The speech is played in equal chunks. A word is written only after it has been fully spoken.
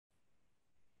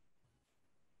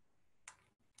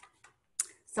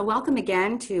So welcome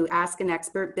again to Ask an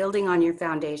Expert, Building on Your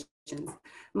Foundations.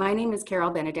 My name is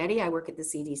Carol Benedetti. I work at the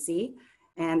CDC,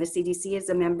 and the CDC is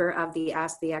a member of the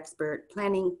Ask the Expert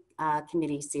Planning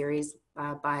Committee series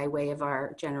by way of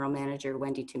our General Manager,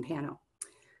 Wendy Timpano.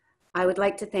 I would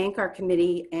like to thank our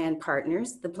committee and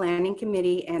partners. The Planning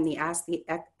Committee and the Ask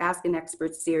an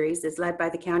Expert series is led by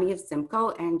the County of Simcoe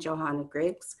and Johanna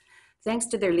Griggs. Thanks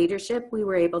to their leadership, we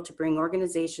were able to bring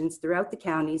organizations throughout the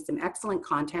county some excellent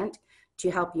content to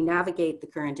help you navigate the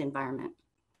current environment.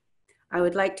 I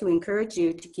would like to encourage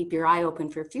you to keep your eye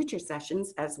open for future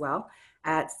sessions as well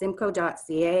at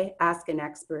simcoe.ca, Ask an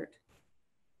Expert.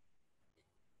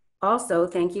 Also,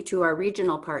 thank you to our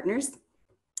regional partners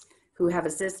who have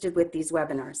assisted with these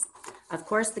webinars. Of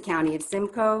course, the County of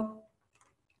Simcoe,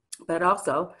 but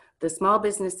also the Small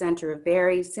Business Center of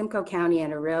Barrie, Simcoe County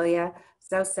and Orillia,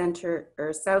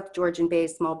 South Georgian Bay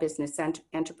Small Business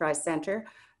Enterprise Center,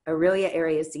 Orillia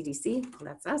Area CDC,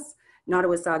 that's us,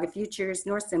 Nottawasaga Futures,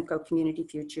 North Simcoe Community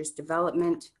Futures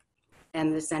Development,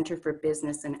 and the Center for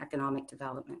Business and Economic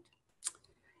Development.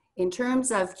 In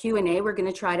terms of Q&A, we're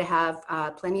going to try to have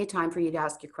plenty of time for you to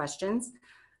ask your questions.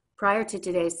 Prior to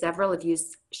today, several of you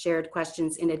shared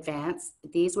questions in advance.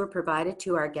 These were provided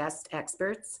to our guest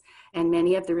experts, and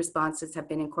many of the responses have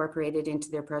been incorporated into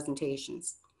their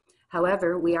presentations.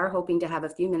 However, we are hoping to have a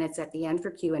few minutes at the end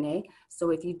for Q&A, so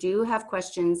if you do have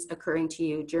questions occurring to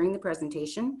you during the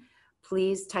presentation,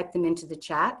 please type them into the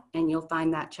chat, and you'll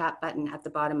find that chat button at the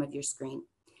bottom of your screen.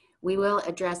 We will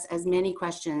address as many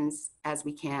questions as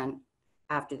we can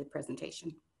after the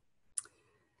presentation.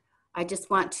 I just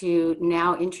want to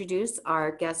now introduce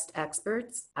our guest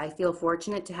experts. I feel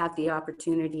fortunate to have the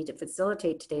opportunity to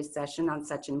facilitate today's session on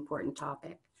such an important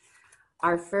topic.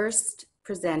 Our first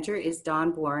presenter is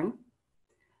Don Bourne,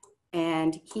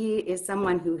 and he is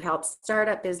someone who helps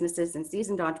startup businesses and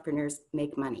seasoned entrepreneurs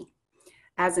make money.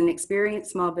 As an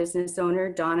experienced small business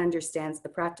owner, Don understands the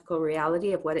practical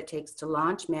reality of what it takes to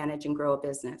launch, manage, and grow a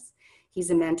business.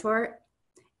 He's a mentor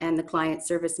and the client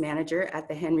service manager at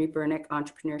the Henry Bernick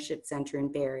Entrepreneurship Center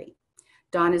in Barrie.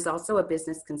 Don is also a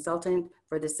business consultant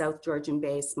for the South Georgian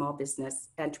Bay Small Business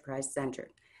Enterprise Center,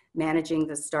 managing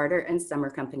the starter and summer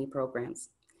company programs.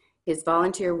 His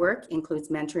volunteer work includes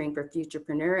mentoring for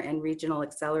Futurepreneur and regional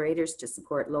accelerators to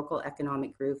support local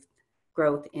economic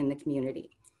growth in the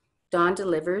community. Don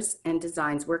delivers and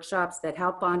designs workshops that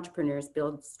help entrepreneurs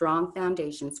build strong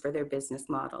foundations for their business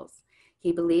models.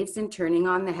 He believes in turning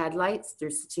on the headlights through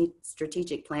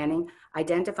strategic planning,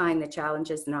 identifying the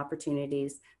challenges and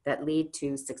opportunities that lead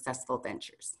to successful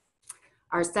ventures.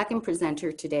 Our second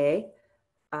presenter today,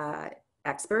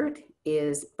 expert,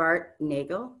 is Bart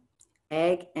Nagel,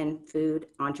 Ag and Food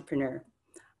Entrepreneur.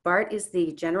 Bart is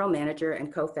the general manager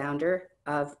and co-founder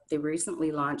of the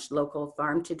recently launched local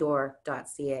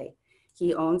farmtodoor.ca.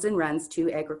 He owns and runs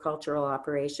 2 agricultural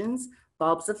operations,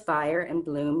 Bulbs of Fire and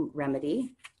Bloom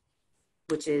Remedy,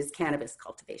 which is cannabis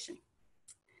cultivation.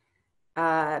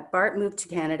 Bart moved to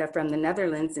Canada from the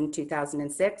Netherlands in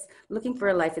 2006, looking for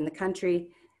a life in the country.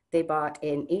 They bought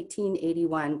an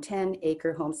 1881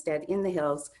 10-acre homestead in the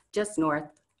hills just north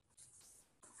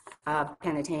of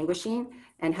Penetanguishene,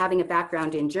 and having a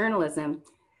background in journalism,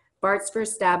 Bart's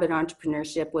first stab at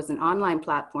entrepreneurship was an online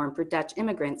platform for Dutch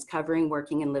immigrants covering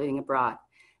working and living abroad.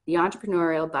 The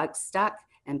entrepreneurial bug stuck,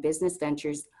 and business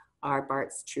ventures are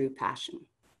Bart's true passion.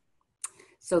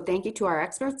 So thank you to our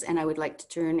experts, and I would like to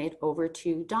turn it over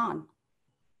to Don.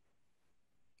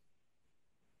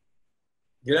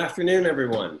 Good afternoon,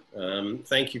 everyone.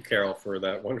 Thank you, Carol, for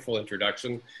that wonderful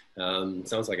introduction.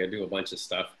 Sounds like I do a bunch of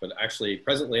stuff, but actually,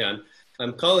 presently,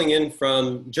 I'm calling in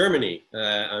from Germany.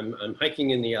 I'm hiking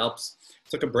in the Alps.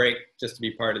 Took a break just to be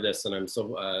part of this, and I'm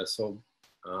so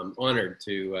honored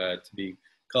to be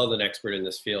called an expert in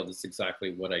this field. It's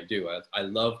exactly what I do. I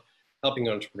love helping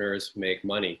entrepreneurs make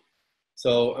money.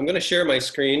 So I'm going to share my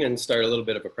screen and start a little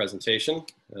bit of a presentation.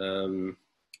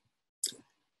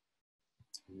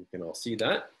 You can all see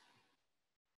that.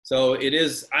 So it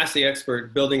is Ask the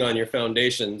Expert, building on your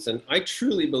foundations. And I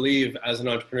truly believe as an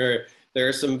entrepreneur, there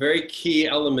are some very key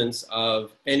elements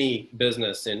of any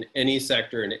business in any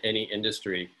sector, in any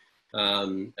industry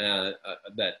that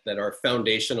are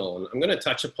foundational. And I'm going to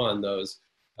touch upon those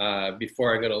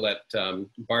before I'm going to let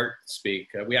Bart speak.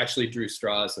 We actually drew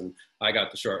straws and I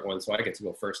got the short one, so I get to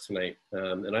go first tonight.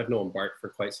 And I've known Bart for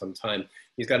quite some time.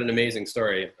 He's got an amazing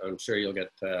story. I'm sure you'll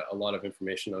get a lot of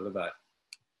information out of that.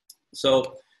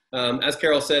 So as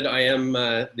Carol said, I am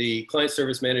the client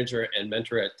service manager and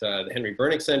mentor at the Henry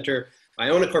Bernick Center. I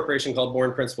own a corporation called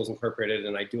Born Principles Incorporated,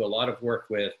 and I do a lot of work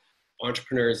with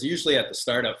entrepreneurs, usually at the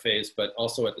startup phase, but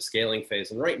also at the scaling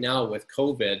phase. And right now with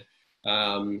COVID,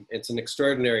 It's an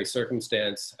extraordinary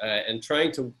circumstance, and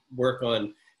trying to work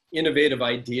on innovative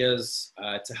ideas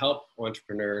to help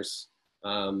entrepreneurs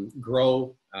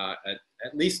grow,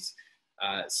 at least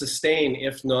sustain,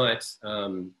 if not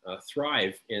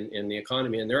thrive in the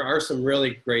economy. And there are some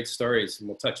really great stories, and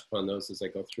we'll touch upon those as I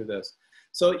go through this.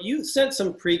 So you sent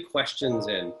some pre-questions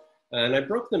in, and I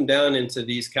broke them down into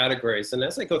these categories. And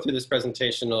as I go through this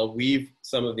presentation, I'll weave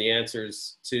some of the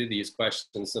answers to these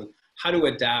questions and how to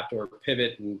adapt or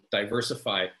pivot and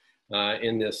diversify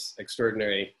in this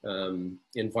extraordinary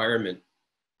environment.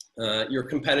 Your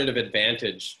competitive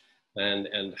advantage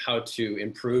and how to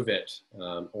improve it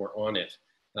or on it.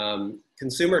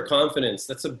 Consumer confidence,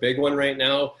 that's a big one right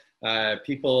now.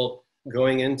 People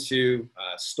going into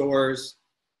stores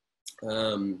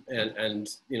and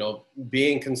you know,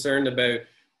 being concerned about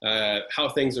how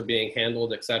things are being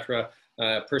handled, etc.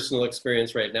 Personal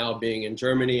experience right now being in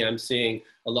Germany, I'm seeing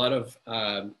a lot of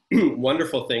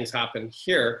wonderful things happen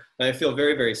here, and I feel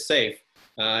very, very safe.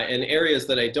 And areas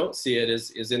that I don't see it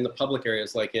is in the public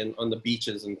areas, like on the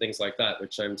beaches and things like that,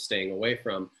 which I'm staying away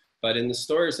from. But in the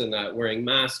stores and that, wearing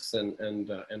masks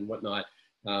and whatnot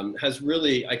has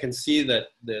really, I can see that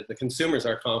the consumers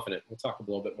are confident. We'll talk a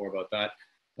little bit more about that.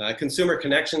 Consumer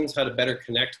connections, how to better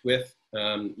connect with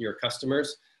your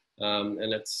customers.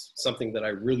 And it's something that I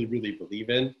really, really believe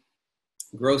in.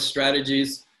 Growth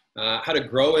strategies, how to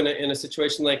grow in a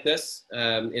situation like this.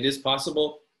 It is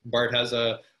possible. Bart has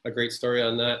a great story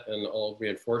on that, and I'll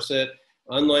reinforce it.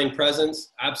 Online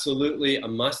presence, absolutely a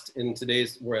must in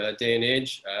today's day and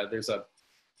age. There's a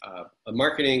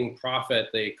marketing prof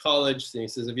at the college, and he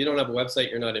says, if you don't have a website,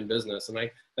 you're not in business. And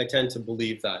I tend to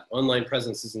believe that. Online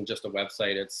presence isn't just a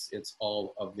website, it's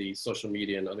all of the social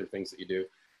media and other things that you do.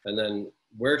 And then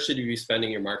where should you be spending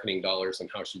your marketing dollars, and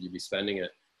how should you be spending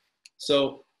it?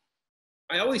 So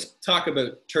I always talk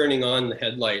about turning on the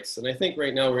headlights, and I think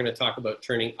right now we're going to talk about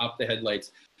turning up the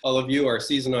headlights. All of you are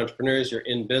seasoned entrepreneurs, you're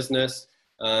in business,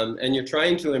 and you're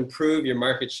trying to improve your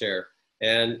market share.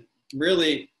 And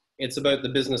really, it's about the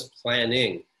business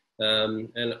planning.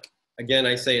 And again,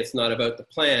 I say it's not about the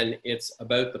plan, it's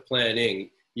about the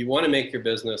planning. You want to make your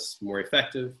business more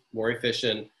effective, more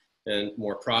efficient, and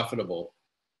more profitable.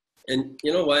 And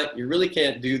you know what? You really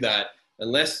can't do that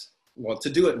unless, well, to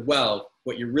do it well,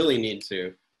 what you really need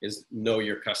to is know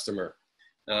your customer.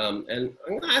 And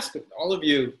I'm going to ask all of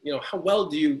you, you know, how well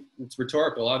do you, it's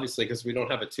rhetorical, obviously, because we don't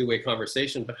have a two-way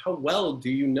conversation, but how well do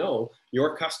you know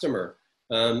your customer?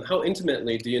 How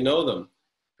intimately do you know them?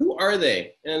 Who are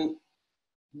they? And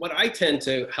what I tend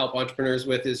to help entrepreneurs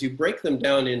with is you break them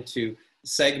down into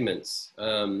segments.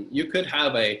 You could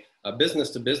have a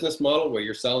business-to-business model where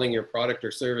you're selling your product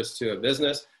or service to a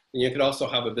business, and you could also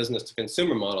have a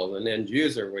business-to-consumer model, an end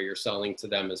user, where you're selling to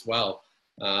them as well.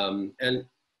 And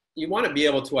you want to be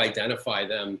able to identify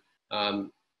them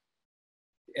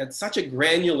at such a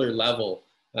granular level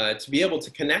to be able to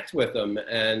connect with them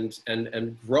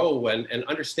and grow and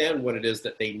understand what it is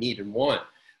that they need and want.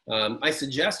 I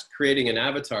suggest creating an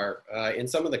avatar. In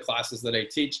some of the classes that I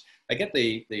teach, I get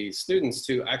the students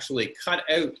to actually cut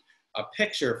out a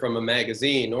picture from a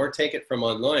magazine or take it from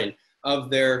online of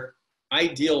their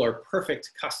ideal or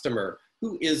perfect customer.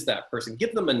 Who is that person?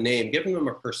 Give them a name, give them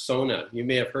a persona. You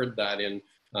may have heard that in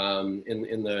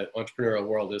the entrepreneurial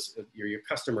world, is your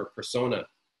customer persona.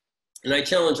 And I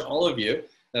challenge all of you,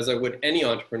 as I would any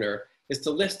entrepreneur, is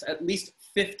to list at least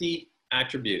 50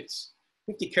 attributes,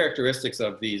 50 characteristics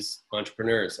of these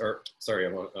entrepreneurs, or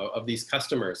sorry, of these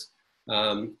customers.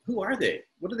 Who are they?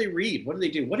 What do they read? What do they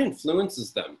do? What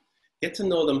influences them? Get to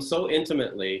know them so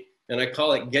intimately, and I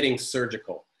call it getting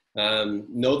surgical.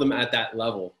 Know them at that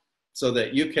level so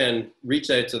that you can reach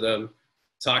out to them,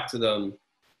 talk to them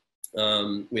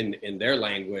in their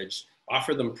language,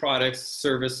 offer them products,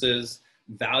 services,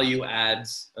 value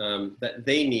adds that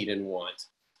they need and want,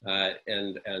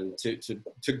 and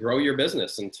to grow your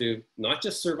business and to not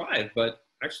just survive, but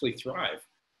actually thrive.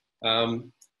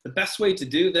 The best way to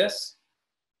do this,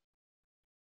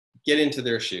 get into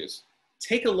their shoes.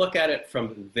 Take a look at it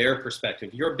from their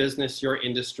perspective, your business, your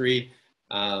industry,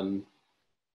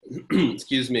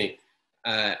 excuse me,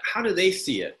 how do they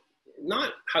see it?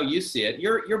 Not how you see it.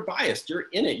 You're biased, you're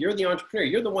in it, you're the entrepreneur,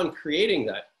 you're the one creating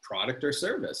that product or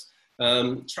service.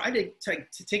 Try to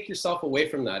take yourself away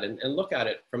from that and look at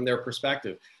it from their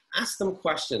perspective. Ask them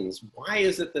questions. Why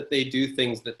is it that they do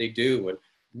things that they do? And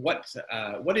what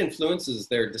influences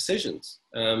their decisions?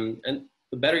 And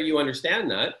the better you understand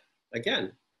that,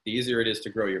 again, the easier it is to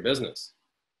grow your business.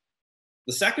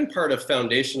 The second part of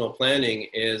foundational planning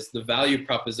is the value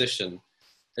proposition.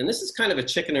 And this is kind of a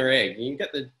chicken or egg. You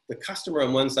get the customer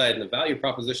on one side and the value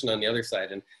proposition on the other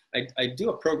side. And I do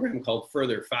a program called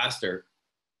Further Faster.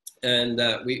 And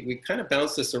we kind of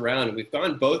bounce this around. We've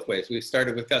gone both ways. We've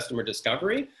started with customer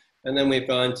discovery, and then we've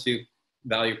gone to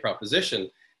value proposition.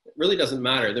 It really doesn't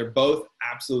matter. They're both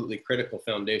absolutely critical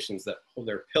foundations that hold,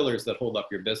 they're pillars that hold up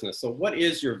your business. So what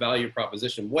is your value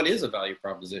proposition? What is a value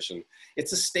proposition?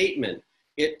 It's a statement.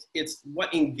 It's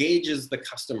what engages the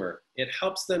customer. It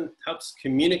helps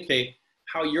communicate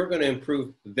how you're going to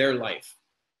improve their life.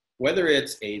 Whether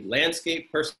it's a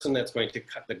landscape person that's going to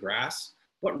cut the grass,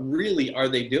 what really are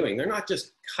they doing? They're not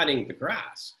just cutting the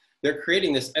grass. They're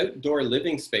creating this outdoor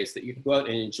living space that you can go out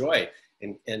and enjoy,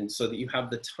 and so that you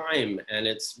have the time and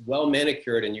it's well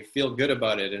manicured and you feel good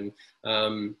about it. And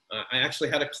I actually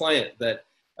had a client that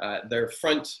their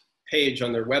front page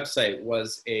on their website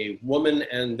was a woman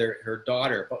and her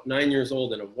daughter, about 9 years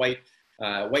old, in a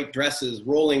white dresses,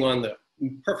 rolling on the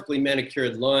perfectly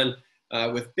manicured lawn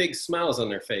with big smiles on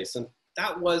their face. And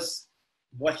that was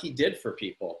what he did for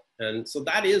people. And so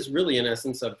that is really, in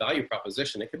essence, a value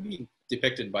proposition. It could be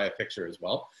depicted by a picture as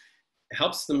well. It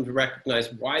helps them to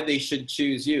recognize why they should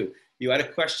choose you. You had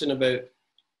a question about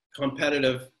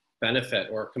competitive benefit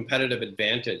or competitive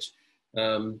advantage.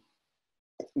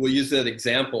 We'll use that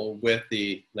example with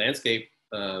the landscape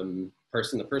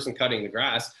person, the person cutting the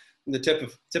grass. The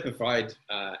typified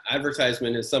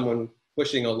advertisement is someone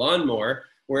pushing a lawnmower,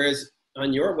 whereas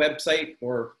on your website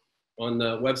or on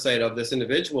the website of this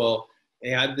individual, they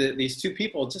had these two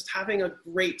people just having a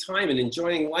great time and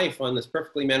enjoying life on this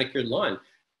perfectly manicured lawn.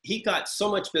 He got so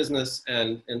much business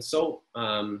and so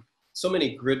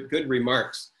many good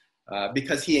remarks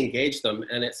because he engaged them,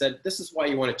 and it said, this is why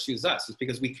you want to choose us. It's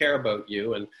because we care about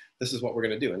you, and this is what we're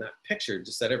going to do. And that picture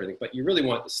just said everything, but you really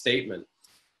want the statement.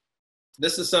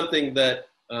 This is something that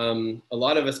a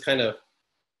lot of us kind of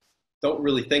don't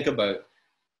really think about.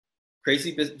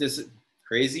 Crazy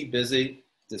busy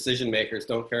decision makers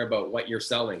don't care about what you're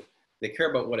selling. They care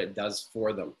about what it does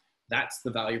for them. That's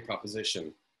the value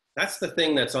proposition. That's the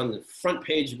thing that's on the front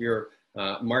page of your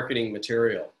marketing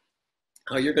material,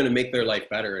 how you're going to make their life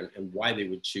better and why they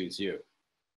would choose you.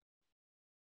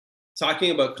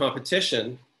 Talking about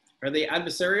competition, are they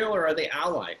adversarial or are they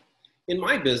ally? In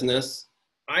my business,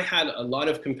 I had a lot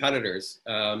of competitors,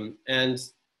 and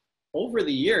over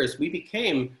the years, we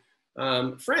became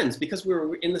friends because we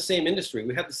were in the same industry.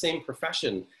 We had the same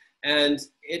profession, and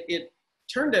it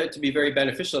turned out to be very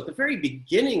beneficial. At the very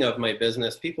beginning of my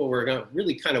business, people were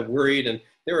really kind of worried and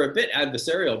they were a bit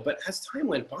adversarial, but as time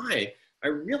went by, I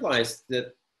realized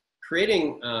that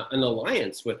creating an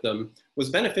alliance with them was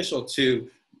beneficial to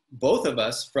both of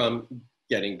us, from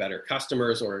getting better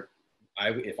customers, or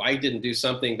if I didn't do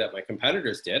something that my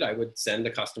competitors did, I would send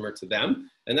a customer to them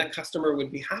and that customer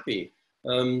would be happy.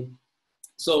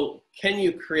 So can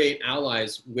you create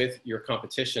allies with your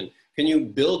competition? Can you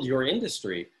build your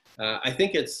industry? I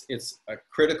think it's a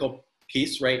critical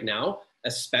piece right now,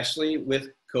 especially with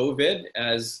COVID,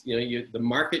 as you know, the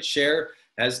market share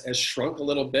has shrunk a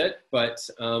little bit, but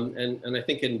and I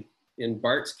think in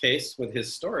Bart's case with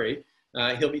his story,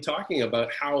 he'll be talking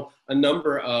about how a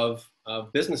number of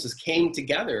businesses came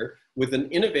together with an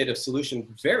innovative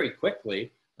solution very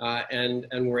quickly,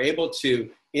 and were able to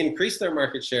increase their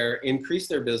market share, increase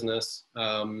their business,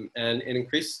 and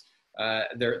increase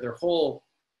their whole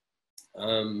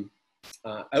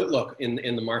outlook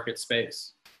in the market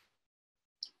space.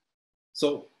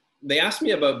 So they asked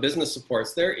me about business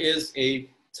supports. There is a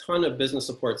ton of business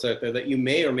supports out there that you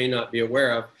may or may not be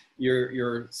aware of.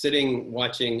 You're sitting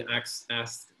watching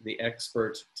Ask the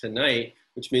Expert tonight,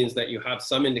 which means that you have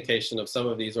some indication of some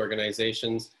of these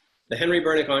organizations. The Henry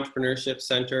Bernick Entrepreneurship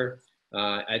Center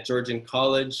at Georgian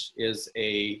College is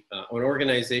an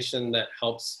organization that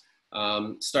helps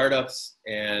startups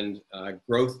and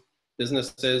growth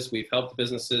businesses. We've helped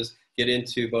businesses get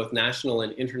into both national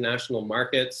and international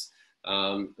markets.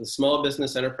 The Small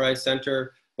Business Enterprise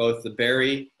Center, both the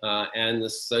Barrie and the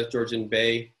South Georgian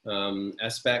Bay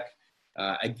SBEC,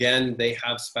 again, they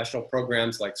have special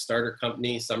programs like starter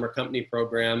company, summer company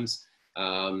programs,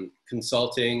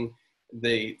 consulting.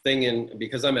 The thing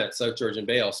because I'm at South Georgian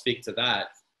Bay, I'll speak to that.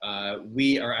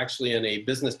 We are actually in a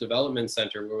business development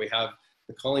center where we have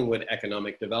the Collingwood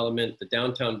Economic Development, the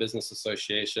Downtown Business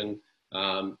Association,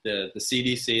 the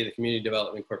CDC, the Community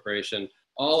Development Corporation,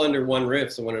 all under one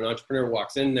roof. So when an entrepreneur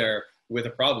walks in there with a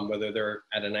problem, whether they're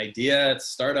at an idea,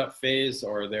 startup phase,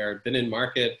 or they've been in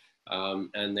market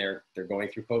and they're going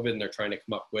through COVID and they're trying to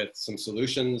come up with some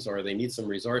solutions, or they need some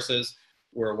resources,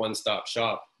 we're a one-stop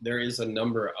shop. There is a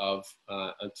number of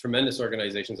tremendous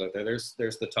organizations out there. There's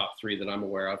the top three that I'm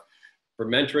aware of. for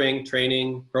mentoring,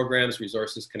 training, programs,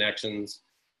 resources, connections.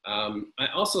 I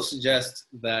also suggest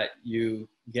that you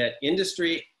get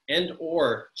industry and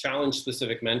or challenge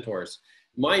specific mentors.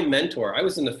 My mentor, I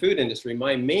was in the food industry.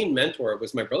 My main mentor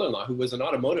was my brother-in-law, who was an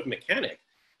automotive mechanic.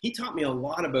 He taught me a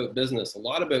lot about business, a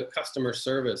lot about customer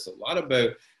service, a lot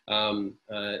about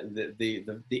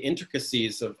the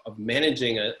intricacies of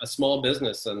managing a small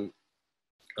business. And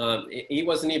he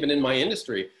wasn't even in my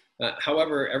industry.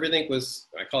 However, everything was,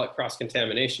 I call it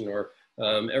cross-contamination, or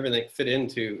everything fit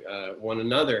into one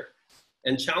another.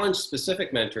 And challenge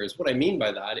specific mentors. What I mean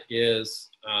by that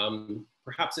is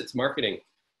perhaps it's marketing.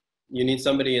 You need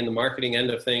somebody in the marketing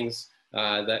end of things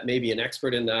that may be an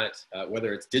expert in that,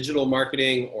 whether it's digital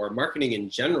marketing or marketing in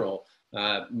general.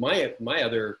 My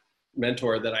other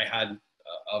mentor that I had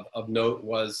of note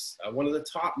was one of the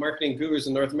top marketing gurus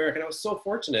in North America. And I was so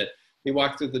fortunate. He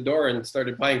walked through the door and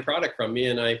started buying product from me,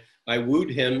 and I wooed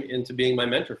him into being my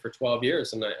mentor for 12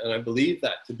 years. And I believe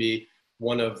that to be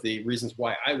one of the reasons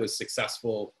why I was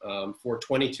successful for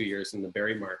 22 years in the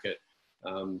berry market.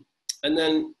 And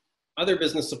then other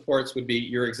business supports would be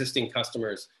your existing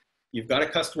customers. You've got a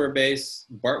customer base.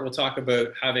 Bart will talk about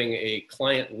having a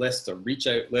client list, a reach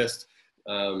out list.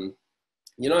 You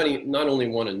not only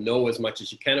want to know as much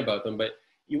as you can about them, but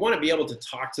you want to be able to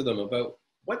talk to them about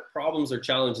what problems or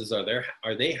challenges are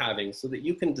they having, so that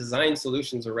you can design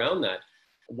solutions around that.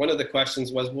 One of the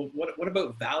questions was, well, what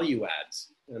about value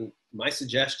adds? And my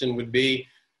suggestion would be,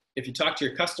 if you talk to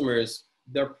your customers,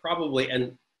 they're probably,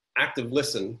 and active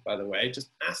listen, by the way, just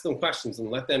ask them questions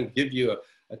and let them give you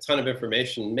a ton of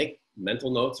information. Make mental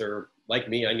notes, or like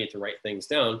me, I need to write things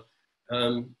down.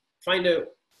 Find out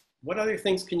what other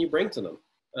things can you bring to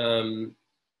them.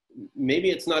 Maybe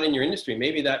it's not in your industry.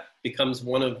 Maybe that becomes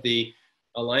one of the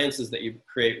alliances that you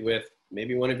create with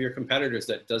maybe one of your competitors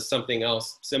that does something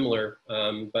else similar,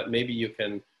 but maybe you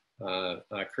can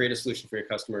create a solution for your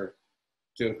customer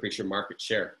to increase your market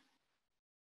share.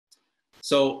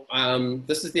 So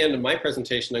this is the end of my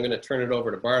presentation. I'm going to turn it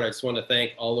over to Bart. I just want to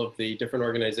thank all of the different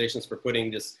organizations for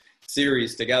putting this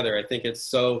series together. I think it's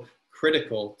so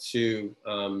critical to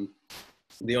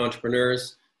the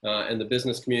entrepreneurs and the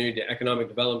business community, to economic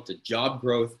development, to job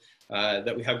growth,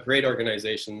 that we have great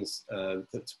organizations to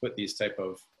put these type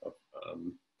of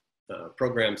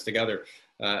programs together.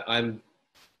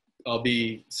 I'll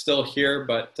be still here,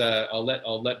 but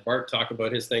I'll let Bart talk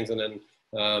about his things, and then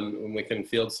when we can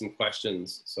field some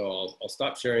questions. So I'll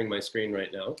stop sharing my screen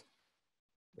right now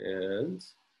and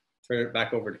turn it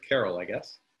back over to Carol, I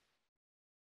guess,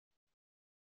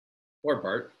 or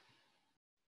Bart.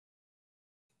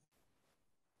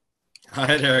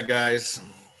 Hi there, guys.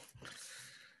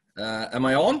 Am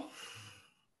I on?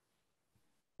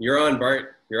 You're on,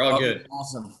 Bart. You're all good.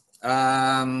 Awesome.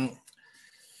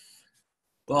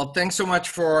 Well, thanks so much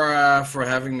for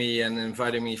having me and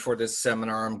inviting me for this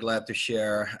seminar. I'm glad to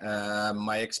share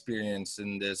my experience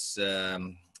in this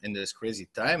crazy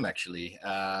time, actually.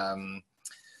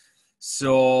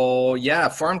 So yeah,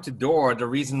 Farm to Door. The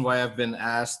reason why I've been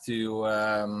asked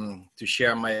to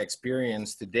share my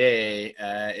experience today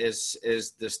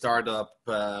is the startup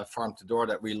Farm to Door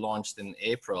that we launched in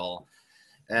April.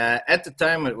 At the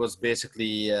time, it was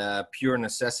basically pure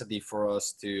necessity for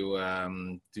us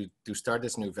to start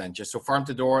this new venture. So Farm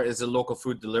to Door is a local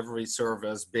food delivery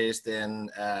service based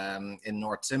in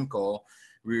North Simcoe.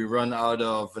 We run out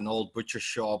of an old butcher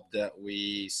shop that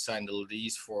we signed a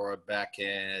lease for back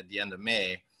at the end of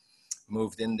May.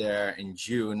 Moved in there in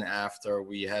June after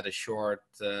we had a short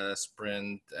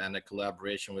sprint and a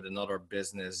collaboration with another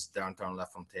business downtown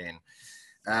LaFontaine.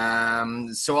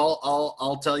 So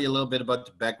I'll tell you a little bit about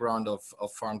the background of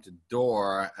Farm to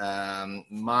Door.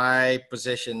 My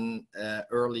position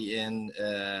early in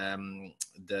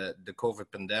the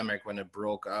COVID pandemic, when it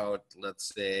broke out,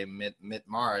 let's say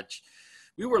mid-March,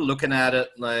 we were looking at it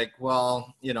like,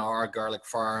 well, you know, our garlic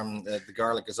farm, the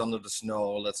garlic is under the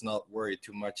snow. Let's not worry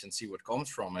too much and see what comes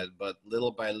from it. But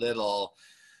little by little,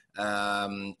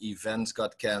 events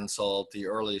got canceled. The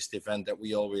earliest event that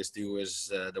we always do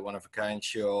is the One of a Kind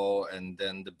show, and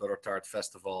then the Butter Tart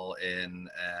Festival in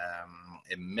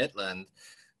Midland.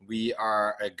 We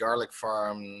are a garlic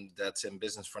farm that's in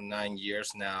business for 9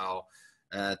 years now,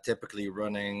 typically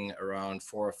running around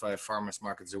 4 or 5 farmers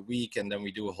markets a week, and then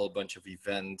we do a whole bunch of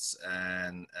events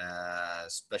and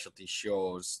specialty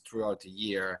shows throughout the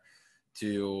year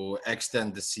to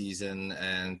extend the season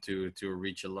and to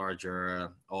reach a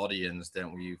larger audience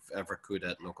than we've ever could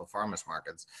at local farmers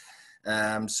markets.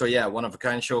 So yeah, One of a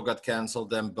Kind show got canceled,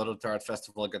 then Butter Tart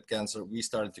Festival got canceled. We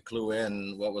started to clue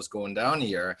in what was going down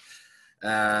here.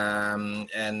 And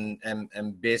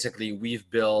basically we've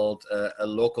built a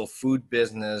local food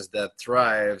business that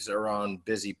thrives around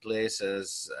busy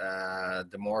places.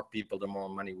 The more people, the more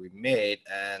money we made,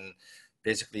 and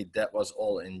basically that was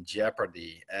all in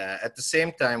jeopardy. At the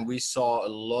same time, we saw a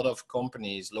lot of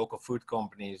companies, local food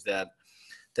companies, that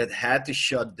had to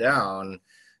shut down,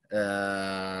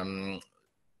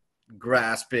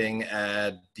 grasping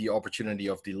at the opportunity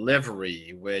of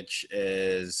delivery, which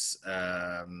is,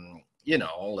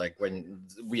 like when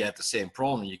we had the same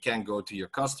problem. You can't go to your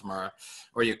customer,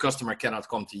 or your customer cannot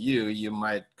come to you. You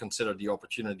might consider the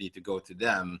opportunity to go to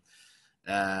them,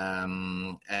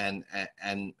 and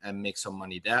make some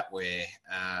money that way.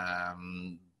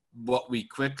 What we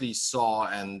quickly saw,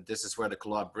 and this is where the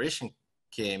collaboration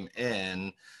came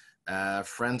in.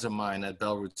 Friends of mine at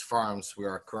Bellroots Farms, we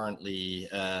are currently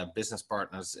business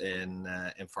partners in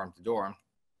Farm to Door,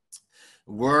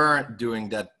 were doing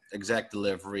that exact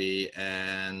delivery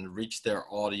and reached their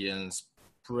audience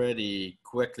pretty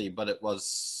quickly, but it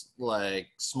was like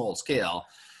small scale.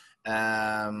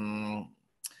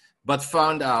 But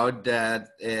found out that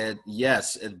it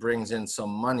brings in some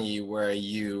money where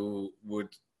you would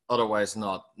otherwise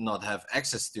not have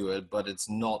access to it, but it's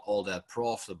not all that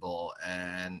profitable.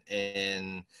 And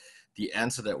in the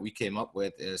answer that we came up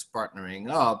with is partnering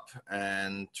up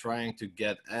and trying to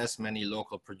get as many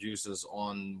local producers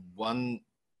on one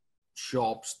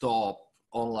shop stop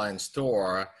online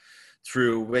store,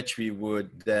 through which we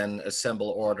would then assemble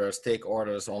orders, take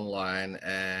orders online,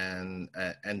 and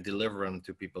deliver them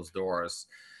to people's doors.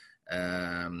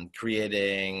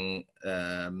 Creating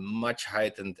much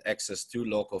heightened access to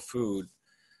local food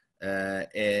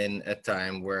in a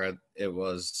time where it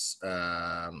was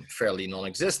fairly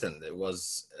non-existent. It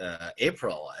was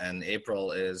April, and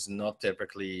April is not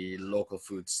typically local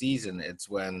food season. It's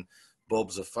when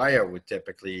Bulbs of Fire would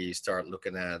typically start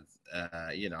looking at,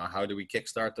 how do we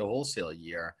kickstart the wholesale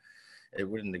year? It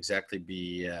wouldn't exactly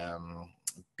be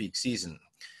peak season.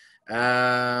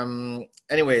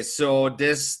 Anyway, so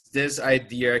this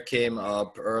idea came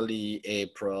up early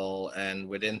April, and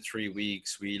within 3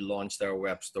 weeks we launched our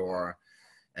web store,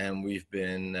 and we've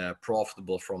been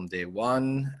profitable from day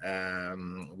one.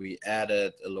 We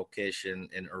added a location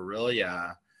in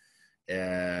Aurelia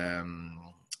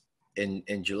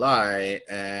in July,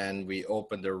 and we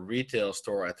opened a retail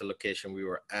store at the location we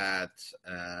were at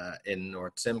in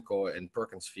North Simcoe in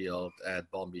Perkinsfield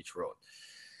at Palm Beach Road.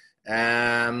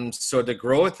 So the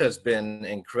growth has been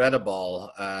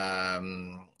incredible,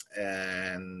 and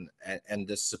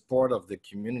the support of the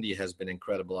community has been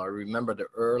incredible. I remember the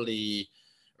early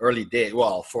day,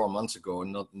 4 months ago,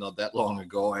 not that long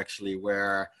ago actually,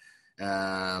 where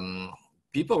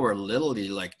people were literally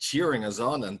like cheering us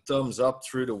on and thumbs up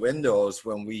through the windows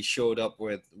when we showed up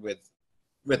with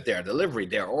their delivery,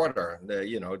 their order,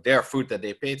 their food that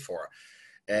they paid for.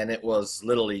 And it was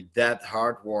literally that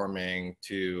heartwarming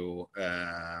to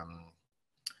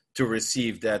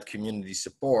receive that community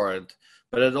support.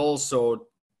 But it also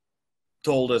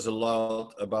told us a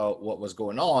lot about what was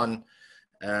going on.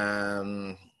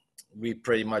 We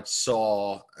pretty much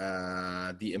saw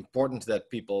the importance that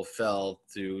people felt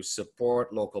to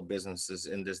support local businesses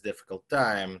in this difficult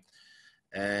time.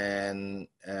 And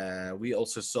we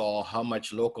also saw how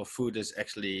much local food is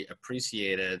actually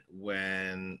appreciated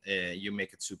when you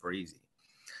make it super easy.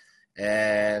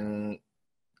 And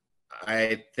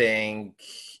I think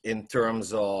in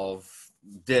terms of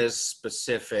this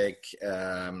specific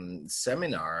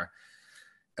seminar,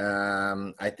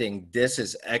 I think this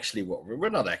is actually what we're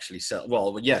not actually selling.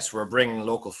 Well, yes, we're bringing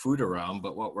local food around,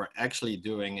 but what we're actually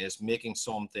doing is making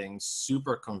something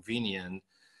super convenient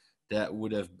that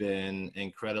would have been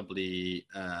incredibly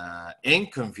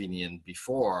inconvenient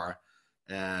before.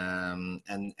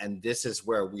 And this is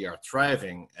where we are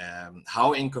thriving.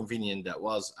 How inconvenient that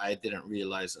was, I didn't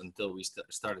realize until we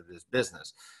started this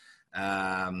business.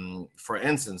 For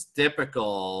instance,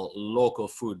 typical local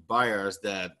food buyers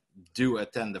that do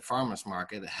attend the farmers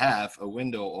market have a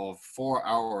window of 4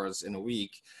 hours in a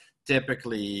week,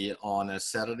 typically on a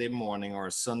Saturday morning or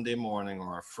a Sunday morning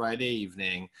or a Friday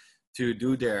evening, to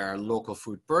do their local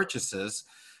food purchases.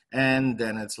 And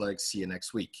then it's like, see you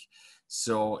next week.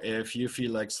 So if you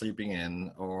feel like sleeping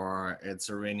in, or it's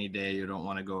a rainy day, you don't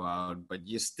want to go out, but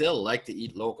you still like to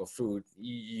eat local food,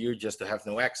 you just have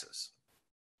no access.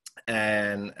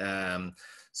 And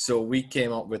so we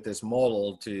came up with this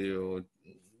model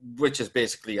which is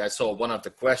basically, I saw one of the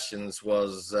questions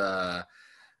was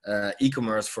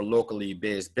e-commerce for locally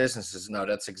based businesses. Now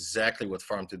that's exactly what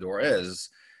Farm to Door is.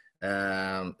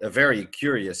 A very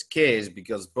curious case,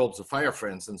 because Bulbs of Fire, for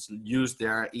instance, use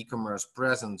their e-commerce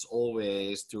presence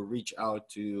always to reach out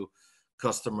to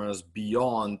customers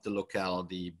beyond the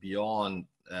locality, beyond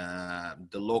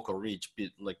the local reach.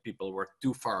 Like people were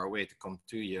too far away to come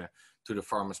to you, to the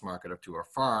farmer's market or to our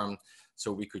farm,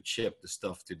 so we could ship the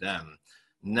stuff to them.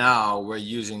 Now we're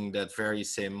using that very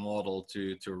same model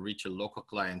to reach a local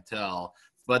clientele,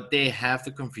 but they have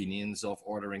the convenience of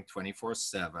ordering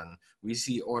 24/7. We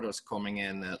see orders coming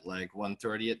in at like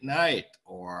 1:30 at night,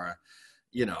 or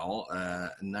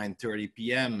 9:30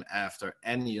 p.m. after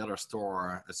any other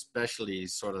store, especially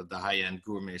sort of the high-end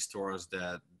gourmet stores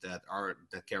that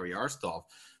carry our stuff,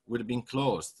 would have been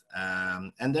closed.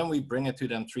 And then we bring it to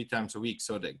them 3 times a week,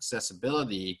 so the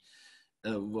accessibility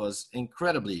was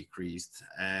incredibly increased,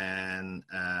 and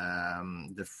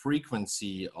the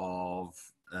frequency of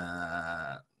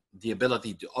the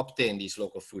ability to obtain these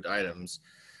local food items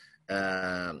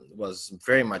was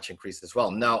very much increased as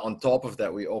well. Now, on top of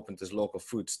that, we opened this local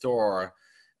food store,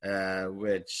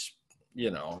 which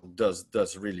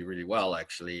does really, really well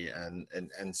actually,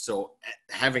 and so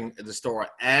having the store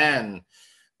and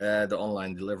the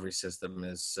online delivery system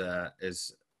is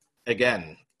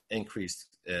again increased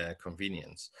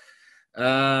convenience.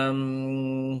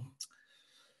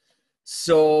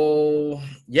 So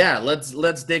yeah,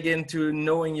 let's dig into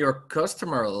knowing your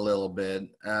customer a little bit.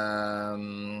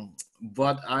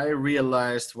 What I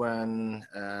realized when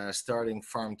starting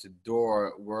Farm to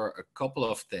Door were a couple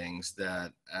of things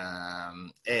that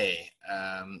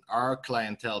our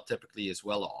clientele typically is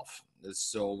well off,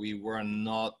 so we were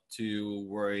not too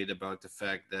worried about the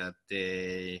fact that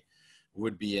they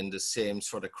would be in the same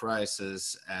sort of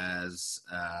crisis as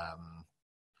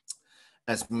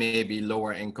maybe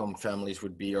lower income families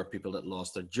would be, or people that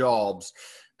lost their jobs.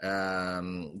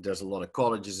 There's a lot of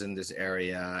colleges in this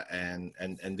area, and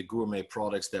the gourmet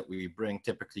products that we bring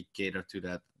typically cater to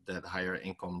that higher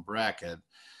income bracket.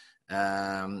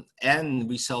 And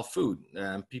we sell food.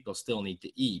 People still need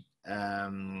to eat.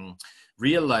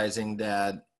 Realizing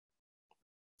that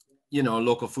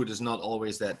local food is not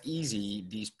always that easy.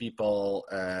 These people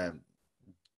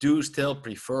do still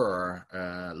prefer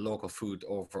local food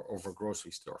over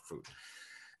grocery store food.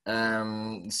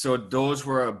 So those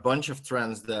were a bunch of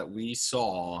trends that we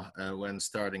saw when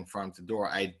starting Farm to Door.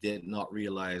 I did not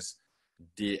realize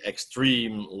the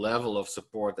extreme level of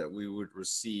support that we would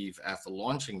receive after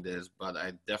launching this, but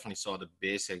I definitely saw the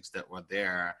basics that were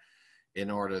there in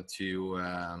order to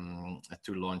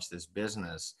launch this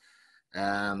business.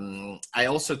 I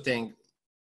also think,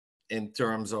 in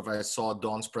terms of, I saw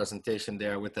Dawn's presentation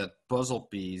there with that puzzle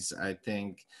piece, I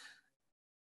think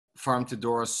Farm to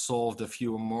Door solved a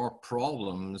few more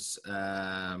problems.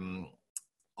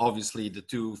 Obviously, the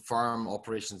 2 farm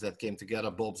operations that came together,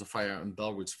 Bulbs of Fire and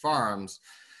Bellwoods Farms,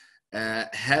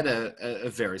 had a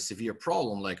very severe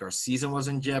problem. Like, our season was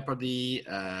in jeopardy,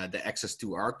 the access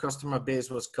to our customer base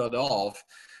was cut off.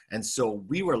 And so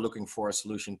we were looking for a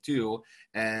solution too.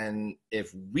 And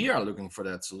if we are looking for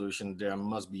that solution, there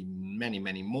must be many,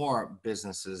 many more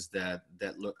businesses that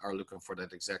are looking for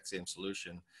that exact same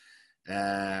solution.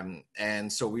 And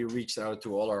so we reached out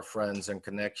to all our friends and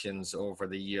connections over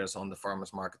the years on the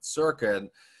farmers market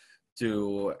circuit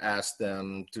to ask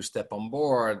them to step on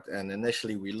board. And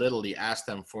initially we literally asked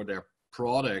them for their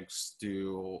products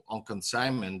on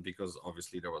consignment, because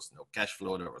obviously there was no cash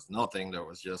flow, there was nothing, there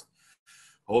was just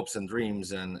hopes and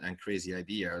dreams and crazy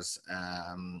ideas.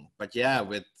 But yeah,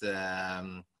 with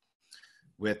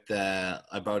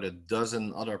about a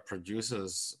dozen other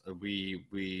producers,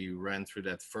 we ran through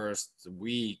that first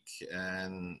week,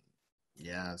 and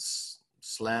yeah,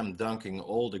 slam dunking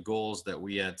all the goals that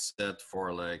we had set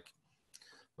for, like,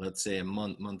 let's say a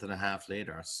month and a half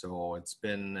later. So it's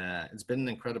been an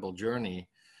incredible journey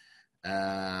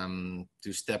to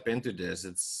step into this.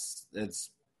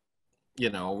 It's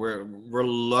we're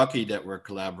lucky that we're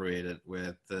collaborated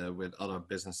with other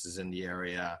businesses in the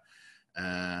area.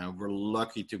 We're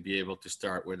lucky to be able to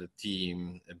start with a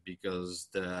team, because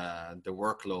the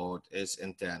workload is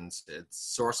intense.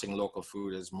 It's sourcing local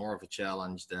food is more of a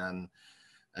challenge than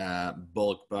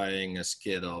bulk buying a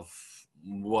skid of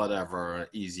whatever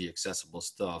easy accessible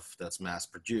stuff that's mass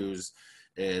produced.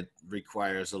 It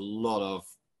requires a lot of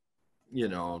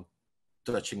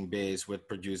touching base with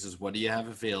producers. What do you have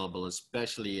available,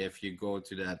 especially if you go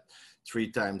to that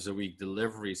 3 times a week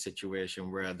delivery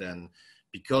situation, where then,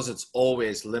 because it's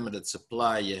always limited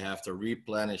supply, you have to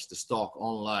replenish the stock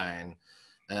online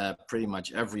pretty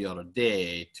much every other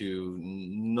day, to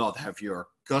not have your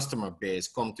customer base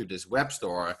come to this web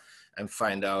store and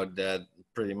find out that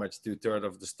pretty much 2/3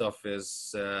 of the stuff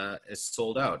is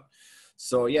sold out.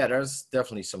 So yeah, there's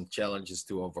definitely some challenges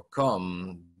to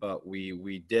overcome, but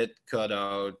we did cut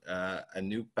out a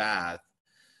new path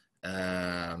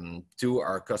to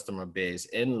our customer base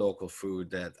in local food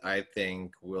that I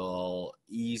think will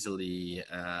easily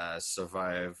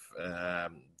survive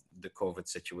the COVID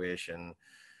situation.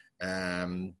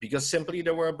 Because simply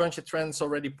there were a bunch of trends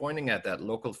already pointing at that.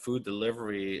 Local food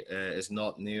delivery is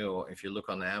not new. If you look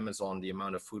on Amazon, the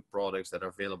amount of food products that are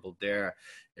available there,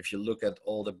 if you look at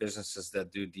all the businesses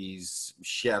that do these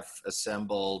chef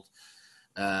assembled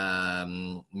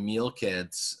meal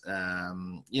kits,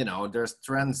 you know, there's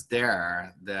trends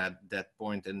there that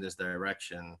point in this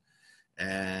direction.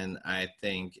 And I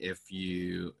think if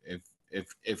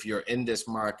you're in this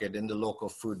market, in the local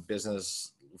food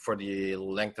business for the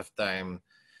length of time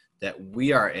that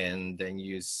we are in, then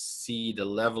you see the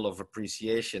level of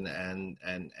appreciation and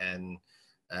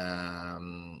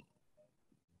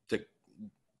the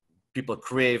people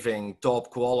craving top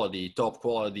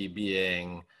quality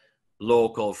being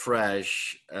local,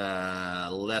 fresh,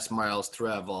 less miles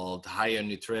traveled, higher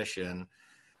nutrition.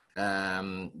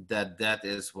 That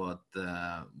is what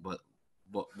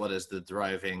is the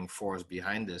driving force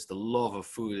behind this. The love of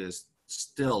food is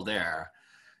still there.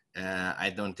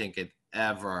 I don't think it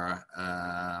ever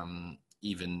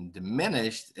even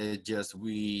diminished. It just,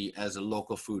 we as a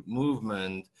local food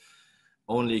movement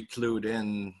only clued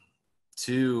in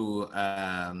to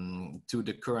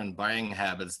the current buying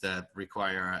habits that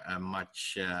require a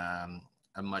much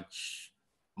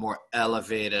more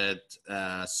elevated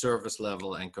service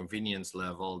level and convenience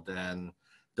level than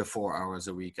the 4 hours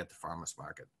a week at the farmers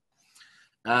market.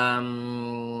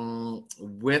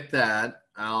 With that,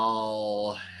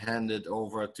 I'll hand it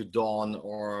over to Dawn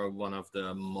or one of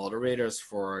the moderators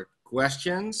for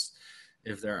questions.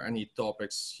 If there are any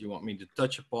topics you want me to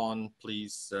touch upon,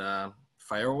 please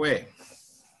fire away.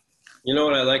 You know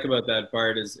what I like about that,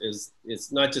 Bart, is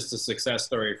it's not just a success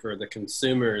story for the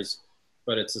consumers,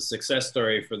 but it's a success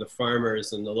story for the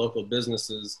farmers and the local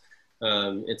businesses.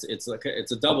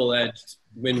 It's a double-edged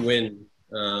win-win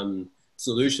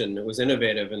solution. It was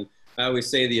innovative, and I always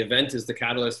say the event is the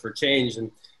catalyst for change.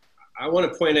 And I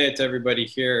want to point out to everybody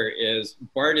here is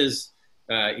Bart is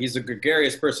he's a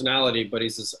gregarious personality, but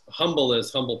he's as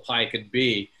humble pie could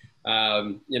be.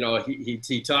 You know,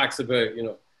 he talks about, you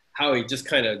know, how he just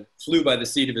kind of flew by the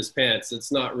seat of his pants.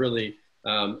 It's not really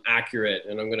accurate,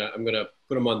 and I'm gonna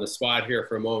put him on the spot here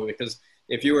for a moment, because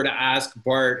if you were to ask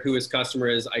Bart who his customer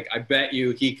is, I bet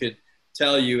you he could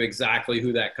tell you exactly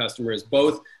who that customer is,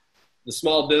 both the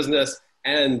small business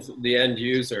and the end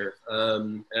user.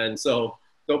 And so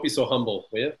don't be so humble,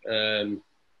 will you?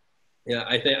 Yeah,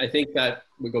 I think that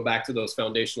we go back to those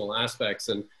foundational aspects,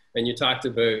 and you talked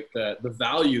about the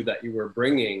value that you were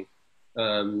bringing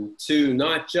to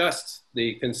not just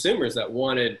the consumers that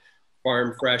wanted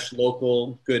farm fresh,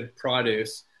 local, good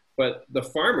produce, but the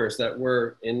farmers that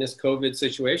were in this COVID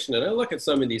situation. And I look at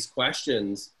some of these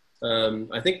questions.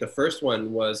 I think the first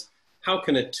one was, how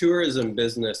can a tourism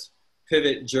business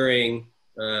pivot during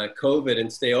COVID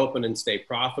and stay open and stay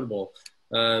profitable?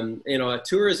 You know, a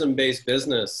tourism-based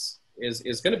business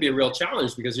is going to be a real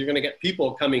challenge, because you're going to get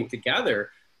people coming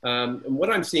together. And what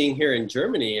I'm seeing here in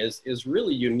Germany is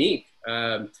really unique.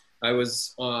 I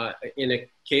was in a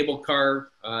cable car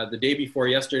the day before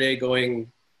yesterday,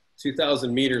 going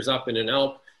 2,000 meters up in an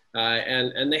Alp,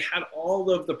 and they had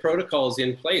all of the protocols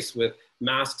in place with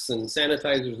masks and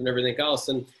sanitizers and everything else.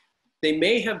 And they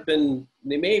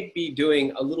may be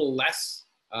doing a little less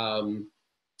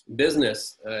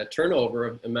business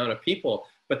turnover amount of people,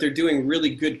 but they're doing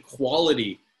really good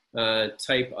quality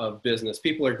type of business.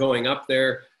 People are going up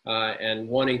there and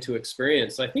wanting to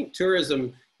experience. I think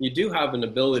tourism, you do have an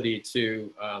ability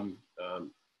to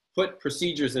put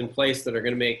procedures in place that are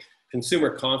going to make consumer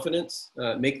confidence,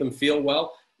 make them feel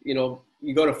well. You know,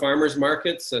 you go to farmers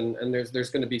markets, and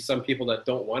there's going to be some people that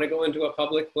don't want to go into a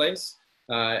public place.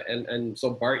 And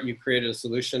so Bart, you created a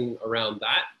solution around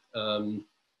that.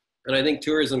 And I think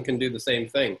tourism can do the same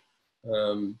thing.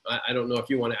 I don't know if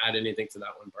you want to add anything to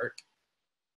that one, Bart.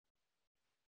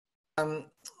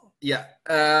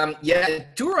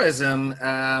 Tourism.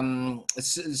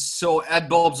 So at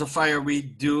Bulbs of Fire, we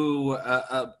do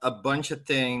a bunch of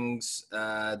things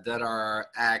that are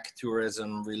ag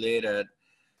tourism related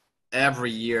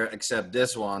every year, except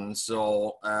this one.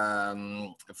 So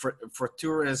for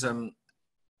tourism,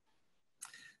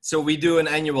 so we do an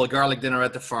annual garlic dinner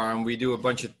at the farm. We do a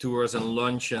bunch of tours and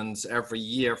luncheons every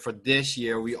year. For this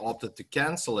year, we opted to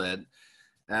cancel it.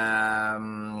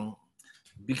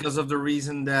 Because of the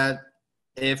reason that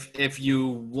if you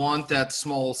want that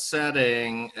small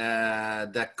setting,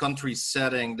 that country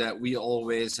setting that we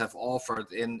always have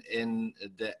offered in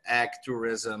the ag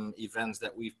tourism events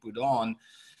that we've put on,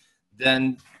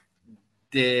 then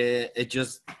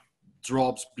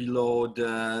drops below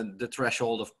the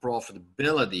threshold of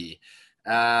profitability.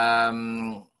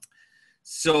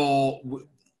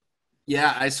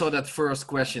 Yeah, I saw that first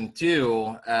question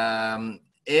too.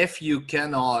 If you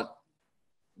cannot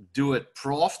do it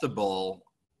profitable,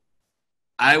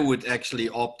 I would actually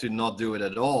opt to not do it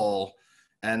at all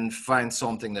and find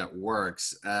something that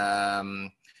works.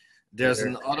 There's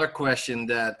another question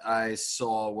that I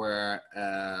saw where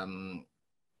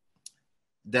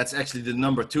that's actually the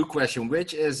number 2 question,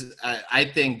 which is, I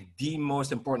think, the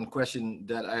most important question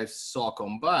that I saw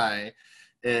come by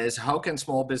is, how can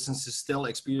small businesses still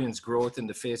experience growth in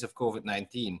the face of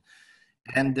COVID-19?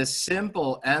 And the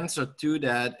simple answer to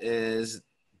that is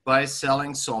by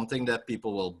selling something that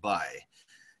people will buy.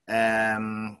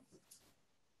 And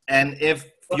if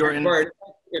you're in... Bart,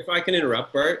 if I can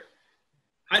interrupt, Bart,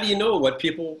 how do you know what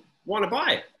people want to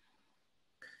buy?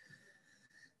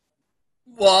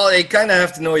 Well, you kind of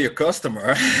have to know your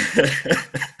customer.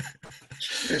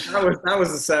 That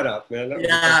was a setup, man.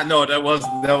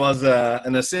 That was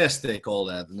an assist. They call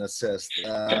that an assist.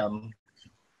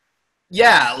 You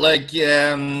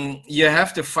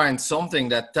have to find something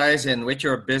that ties in with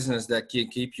your business that can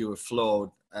keep you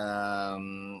afloat.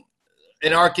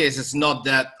 In our case, it's not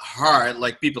that hard.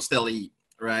 Like, people still eat,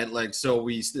 right? Like, so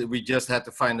we just had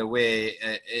to find a way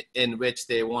in which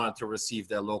they wanted to receive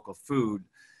their local food.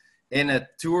 In a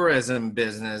tourism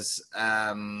business,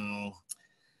 I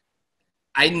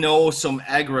know some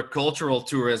agricultural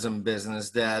tourism business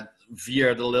that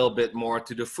veered a little bit more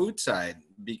to the food side,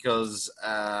 because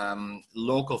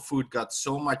local food got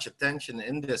so much attention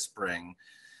in this spring.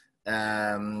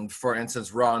 For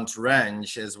instance, Ron's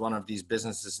Ranch is one of these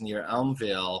businesses near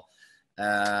Elmvale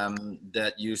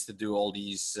that used to do all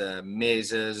these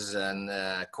mazes and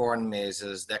corn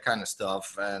mazes, that kind of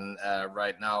stuff. And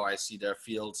right now I see their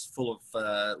fields full of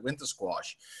winter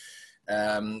squash.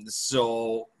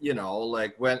 So, you know,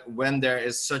 like when there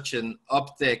is such an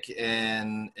uptick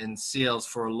in sales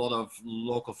for a lot of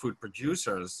local food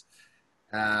producers,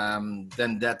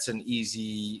 then that's an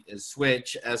easy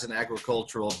switch as an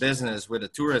agricultural business with a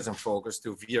tourism focus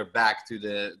to veer back to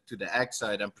the ag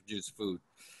side and produce food.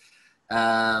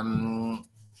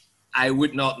 I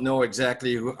would not know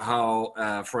exactly how,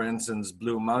 for instance,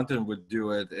 Blue Mountain would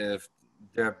do it if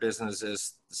their business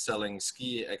is selling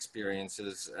ski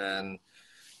experiences and,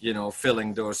 you know,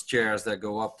 filling those chairs that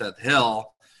go up that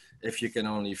hill, if you can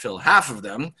only fill half of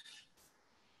them.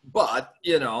 But,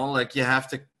 you know, like, you have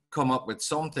to come up with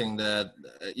something that,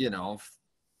 you know,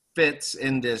 fits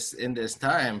in this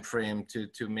time frame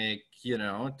to make, you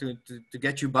know, to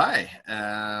get you by.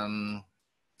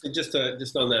 Just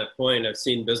on that point, I've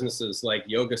seen businesses like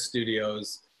yoga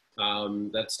studios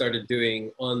that started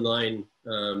doing online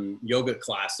yoga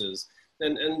classes.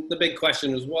 And the big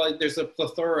question is, well, there's a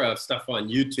plethora of stuff on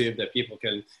YouTube that people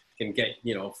can get,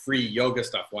 you know, free yoga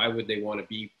stuff. Why would they want to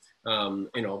be,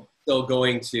 you know, still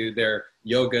going to their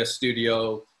yoga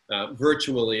studio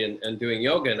virtually and doing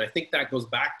yoga? And I think that goes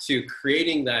back to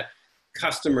creating that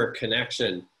customer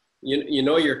connection. You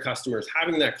know your customers,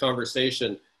 having that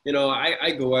conversation. You know,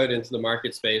 I go out into the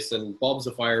market space, and Bulbs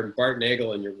of Fire, Bart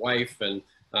Nagel and your wife, and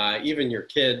even your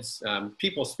kids,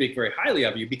 people speak very highly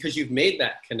of you because you've made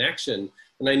that connection.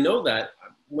 And I know that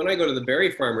when I go to the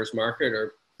Berry Farmers Market,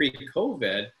 or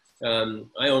pre-COVID,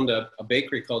 I owned a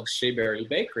bakery called Shea Berry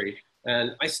Bakery.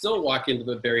 And I still walk into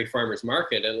the Berry Farmers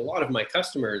Market, and a lot of my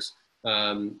customers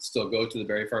still go to the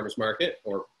Berry Farmers Market,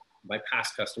 or my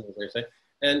past customers, I say,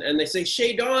 and they say,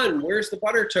 Shea Don, where's the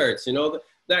butter tarts? You know,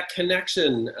 that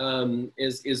connection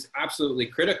is absolutely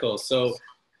critical. So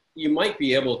you might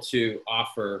be able to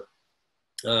offer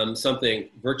something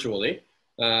virtually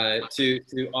to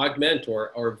augment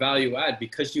or value add,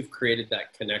 because you've created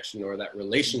that connection or that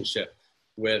relationship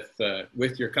with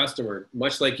your customer.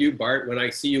 Much like you, Bart, when I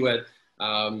see you at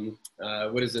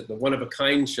what is it, the One of a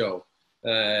Kind show,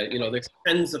 you know, there's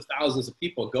tens of thousands of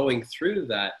people going through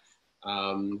that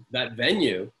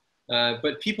venue,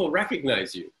 but people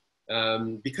recognize you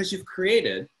because you've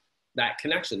created that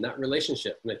connection, that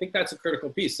relationship. And I think that's a critical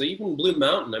piece. So even Blue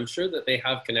Mountain, I'm sure that they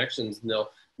have connections, and they'll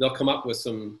come up with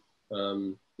some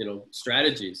you know,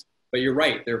 strategies. But you're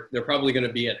right, they're probably going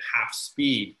to be at half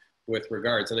speed with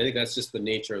regards. And I think that's just the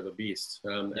nature of the beast.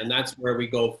 And that's where we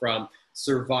go from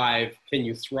survive. Can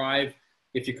you thrive?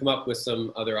 If you come up with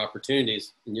some other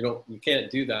opportunities, and you can't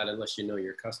do that unless you know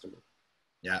your customer.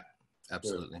 Yeah,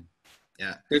 absolutely.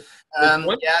 Yeah.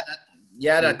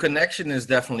 Yeah. That connection is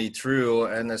definitely true.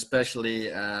 And especially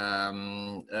a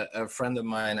friend of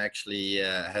mine actually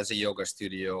has a yoga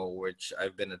studio, which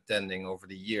I've been attending over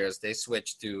the years. They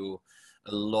switched to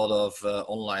a lot of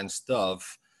online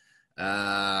stuff.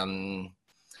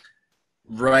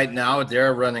 Right now,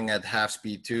 they're running at half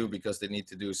speed too because they need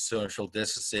to do social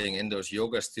distancing in those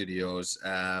yoga studios.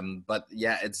 But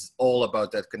yeah, it's all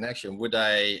about that connection.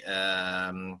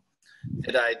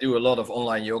 Did I do a lot of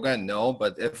online yoga? No,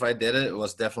 but if I did it, it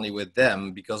was definitely with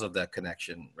them because of that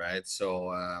connection, right?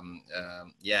 So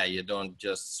yeah, you don't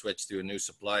just switch to a new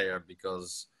supplier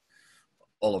because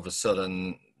all of a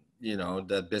sudden, you know,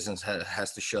 that business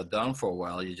has to shut down for a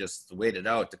while. You just wait it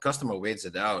out. The customer waits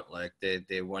it out. Like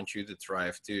they want you to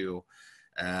thrive too.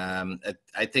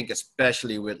 I think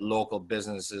especially with local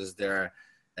businesses there,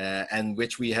 and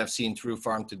which we have seen through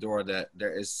Farm to Door, that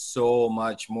there is so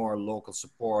much more local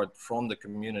support from the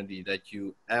community that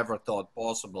you ever thought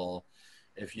possible.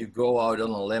 If you go out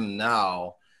on a limb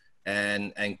now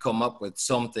and come up with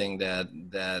something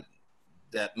that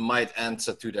might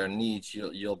answer to their needs,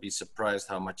 you'll be surprised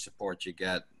how much support you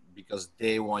get because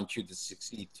they want you to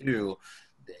succeed too.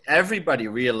 Everybody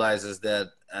realizes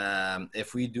that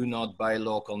if we do not buy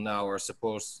local now or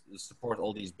support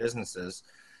all these businesses,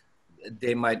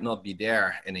 they might not be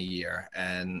there in a year.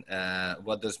 And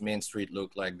what does Main Street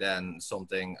look like then?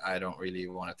 Something I don't really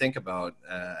want to think about.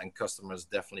 And customers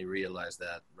definitely realize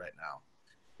that right now.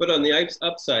 But on the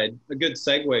upside, a good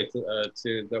segue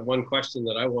to the one question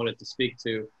that I wanted to speak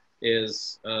to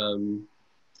is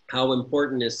how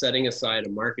important is setting aside a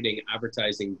marketing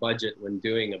advertising budget when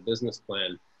doing a business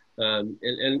plan?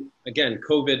 And again,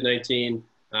 COVID-19,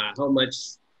 how much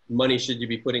money should you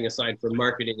be putting aside for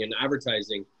marketing and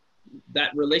advertising? That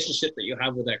relationship that you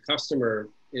have with that customer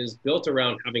is built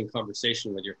around having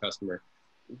conversation with your customer.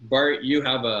 Bart, you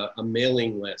have a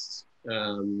mailing list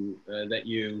that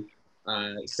you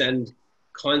send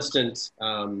constant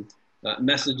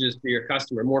messages to your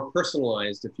customer, more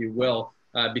personalized, if you will,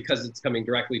 because it's coming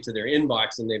directly to their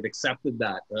inbox and they've accepted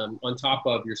that on top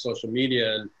of your social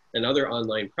media and other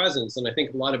online presence. And I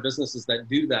think a lot of businesses that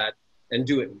do that and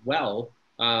do it well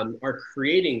are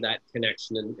creating that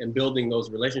connection and building those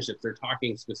relationships. They're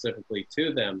talking specifically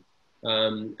to them.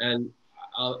 And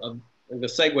the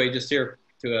segue just here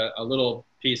to a little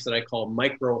piece that I call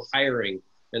micro hiring.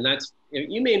 And that's,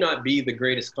 you may not be the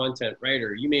greatest content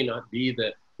writer. You may not be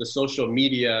the social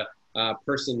media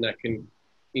person that can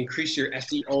increase your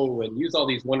SEO and use all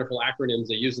these wonderful acronyms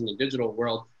they use in the digital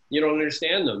world. You don't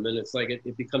understand them. And it's like,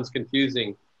 it becomes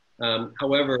confusing.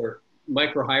 However,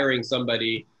 micro hiring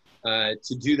somebody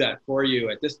to do that for you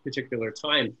at this particular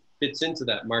time fits into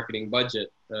that marketing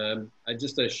budget.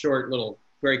 Just a short little,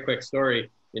 very quick story.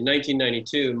 In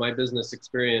 1992, my business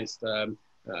experienced a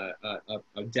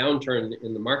downturn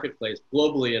in the marketplace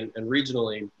globally and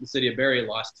regionally. The city of Barrie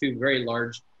lost two very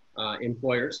large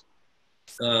employers.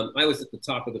 I was at the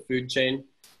top of the food chain,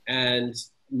 and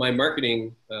my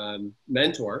marketing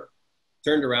mentor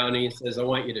turned around and he says, "I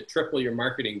want you to triple your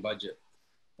marketing budget."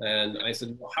 And I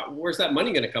said, well, where's that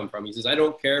money going to come from? He says, "I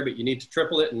don't care, but you need to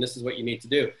triple it, and this is what you need to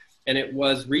do." And it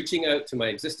was reaching out to my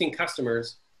existing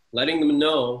customers, letting them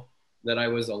know that I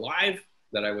was alive,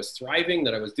 that I was thriving,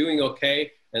 that I was doing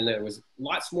okay, and there was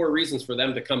lots more reasons for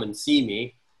them to come and see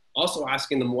me. Also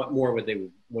asking them what more would they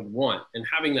would want and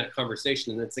having that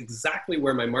conversation. And that's exactly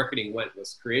where my marketing went,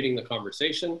 was creating the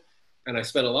conversation. And I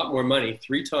spent a lot more money,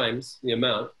 3 times the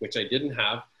amount, which I didn't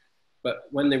have. But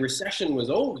when the recession was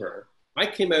over, I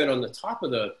came out on the top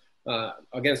of the,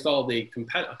 against all the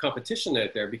competition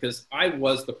out there because I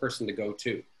was the person to go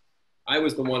to. I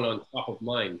was the one on top of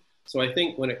mind. So I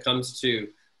think when it comes to,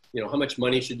 you know, how much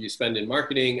money should you spend in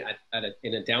marketing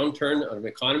in a downturn of an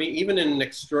economy, even in an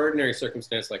extraordinary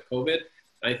circumstance like COVID,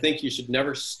 I think you should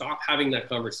never stop having that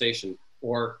conversation,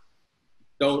 or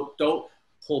don't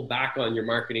pull back on your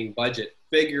marketing budget.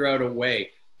 Figure out a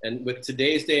way. And with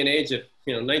today's day and age, if,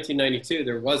 you know, 1992,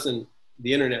 there wasn't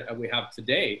the internet that we have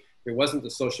today, there wasn't the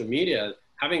social media,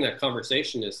 having that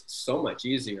conversation is so much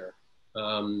easier.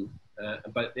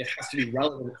 But it has to be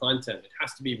relevant content. It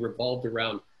has to be revolved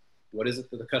around what is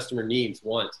it that the customer needs,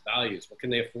 wants, values, what can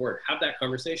they afford? Have that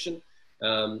conversation,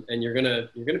 and you're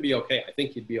gonna be okay. I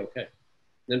think you'd be okay.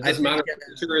 And it doesn't matter if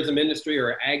it's the tourism industry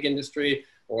or ag industry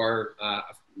or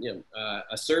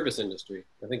a service industry.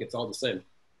 I think it's all the same.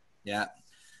 Yeah.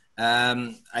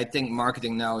 I think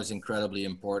marketing now is incredibly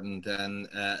important, and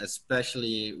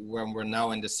especially when we're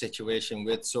now in the situation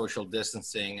with social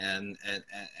distancing and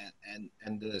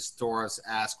the stores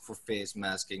ask for face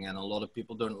masking, and a lot of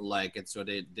people don't like it, so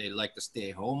they like to stay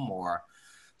home more.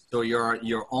 So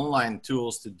your online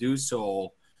tools to do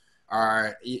so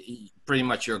are pretty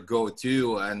much your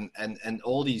go-to, and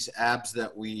all these apps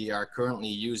that we are currently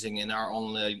using in our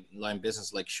online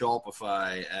business, like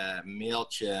Shopify,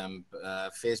 MailChimp,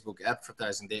 Facebook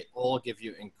advertising, they all give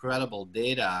you incredible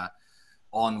data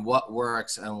on what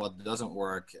works and what doesn't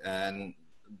work. And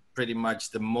pretty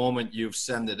much the moment you've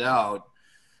sent it out,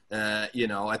 you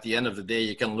know, at the end of the day,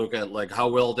 you can look at like, how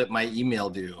well did my email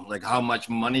do? Like, how much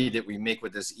money did we make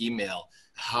with this email?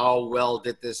 How well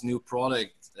did this new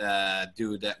product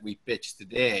do that we pitched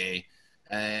today?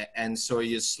 And so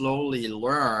you slowly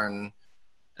learn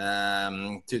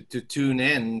to tune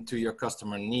in to your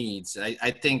customer needs.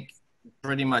 I think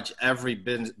pretty much every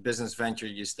business venture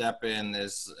you step in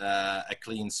is a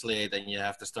clean slate, and you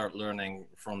have to start learning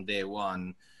from day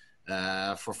one.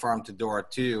 For Farm to Door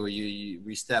too,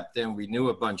 we stepped in, we knew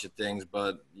a bunch of things,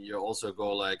 but you also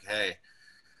go like, hey,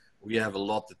 we have a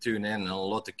lot to tune in and a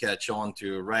lot to catch on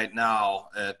to right now.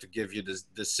 To give you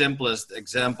the simplest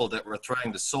example that we're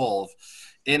trying to solve,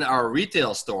 in our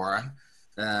retail store,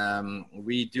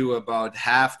 we do about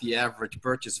half the average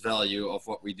purchase value of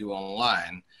what we do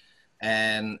online.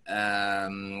 And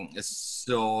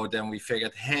so then we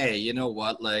figured, hey, you know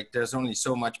what, like there's only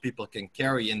so much people can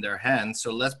carry in their hands,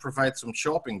 so let's provide some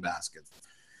shopping baskets.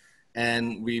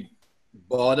 And we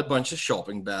bought a bunch of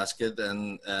shopping baskets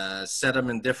and set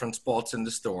them in different spots in the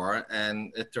store.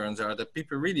 And it turns out that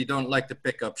people really don't like to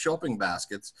pick up shopping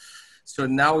baskets. So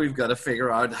now we've got to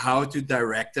figure out how to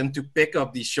direct them to pick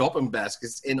up these shopping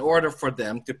baskets in order for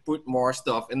them to put more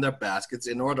stuff in their baskets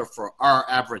in order for our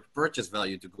average purchase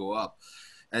value to go up.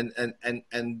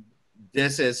 And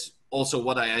this is also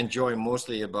what I enjoy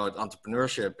mostly about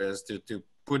entrepreneurship, is to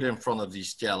put in front of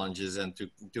these challenges and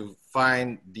to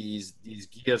find these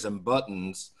gears and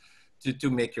buttons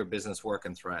to make your business work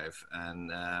and thrive.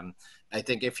 And I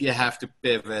think if you have to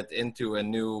pivot into a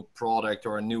new product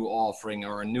or a new offering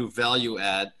or a new value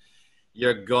add,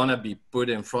 you're gonna be put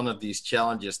in front of these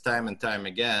challenges time and time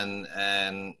again,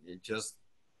 and you just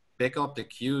pick up the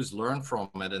cues, learn from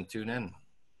it, and tune in.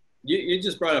 You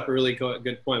just brought up a really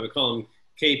good point. We call them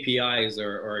KPIs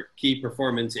or key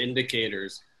performance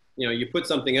indicators. You know, you put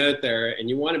something out there and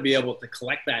you want to be able to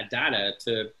collect that data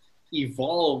to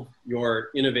evolve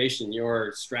your innovation,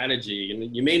 your strategy.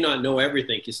 And you may not know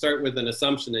everything. You start with an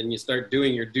assumption and you start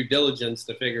doing your due diligence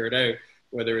to figure it out,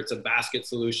 whether it's a basket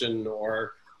solution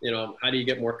or, you know, how do you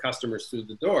get more customers through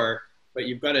the door? But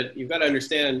you've got to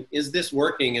understand, is this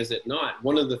working? Is it not?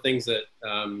 One of the things that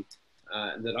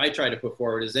that I try to put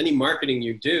forward is any marketing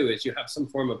you do is you have some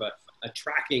form of a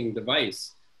tracking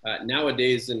device.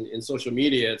 Nowadays in social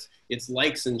media, it's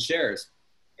likes and shares.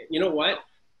 You know what?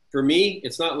 For me,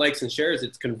 it's not likes and shares,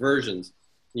 it's conversions.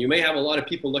 You may have a lot of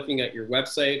people looking at your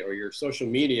website or your social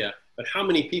media, but how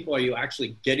many people are you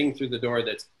actually getting through the door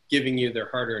that's giving you their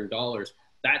hard-earned dollars?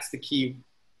 That's the key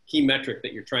metric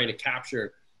that you're trying to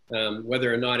capture,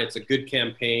 whether or not it's a good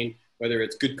campaign, whether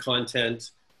it's good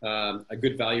content, a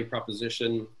good value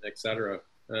proposition, etc.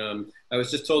 I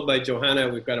was just told by Johanna,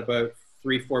 we've got about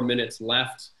 3-4 minutes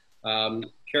left.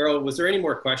 Carol, was there any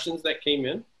more questions that came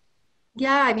in?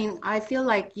 Yeah, I mean, I feel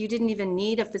like you didn't even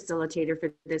need a facilitator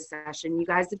for this session. You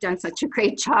guys have done such a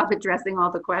great job addressing all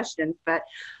the questions, but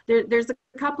there's a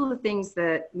couple of things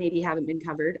that maybe haven't been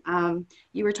covered.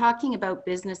 You were talking about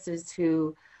businesses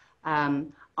who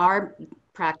are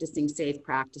practicing safe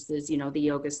practices, you know, the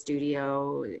yoga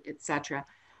studio, etc.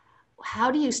 How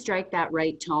do you strike that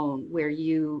right tone where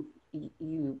you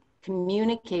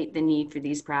communicate the need for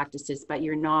these practices, but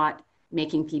you're not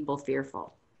making people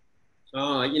fearful?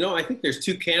 You know, I think there's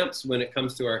two camps when it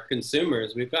comes to our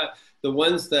consumers. We've got the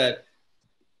ones that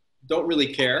don't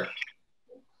really care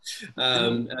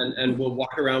and will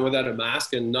walk around without a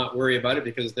mask and not worry about it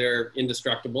because they're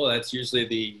indestructible. That's usually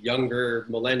the younger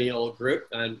millennial group.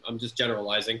 And I'm just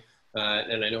generalizing,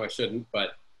 and I know I shouldn't,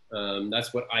 but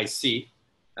that's what I see.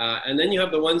 And then you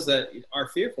have the ones that are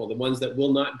fearful, the ones that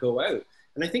will not go out.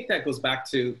 And I think that goes back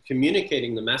to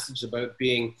communicating the message about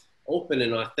being open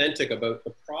and authentic about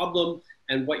the problem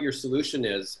and what your solution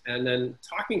is, and then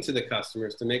talking to the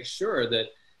customers to make sure that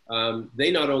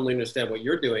they not only understand what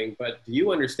you're doing, but do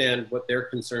you understand what their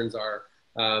concerns are,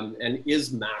 and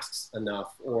is masks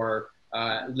enough, or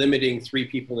limiting 3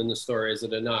 people in the store, is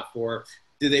it enough, or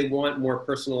do they want more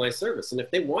personalized service? And if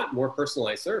they want more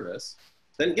personalized service,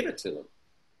 then give it to them.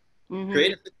 Mm-hmm.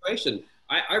 Create a situation.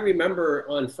 I remember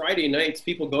on Friday nights,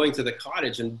 people going to the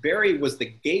cottage, and Barrie was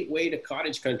the gateway to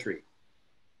cottage country.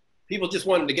 People just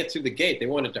wanted to get through the gate. They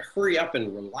wanted to hurry up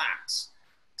and relax.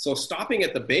 So stopping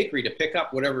at the bakery to pick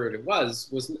up whatever it was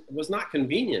not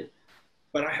convenient.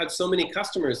 But I had so many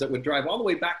customers that would drive all the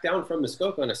way back down from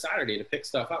Muskoka on a Saturday to pick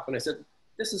stuff up. And I said,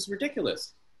 this is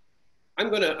ridiculous. I'm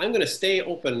gonna stay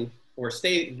open or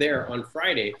stay there on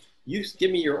Friday. You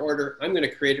give me your order, I'm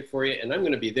gonna create it for you, and I'm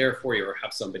gonna be there for you or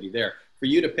have somebody there for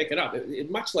you to pick it up.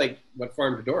 Much like what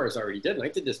Farm to Door has already did. And I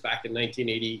did this back in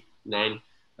 1989,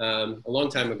 a long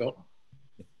time ago.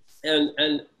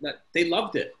 and that they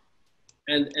loved it.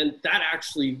 And that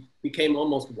actually became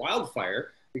almost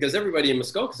wildfire because everybody in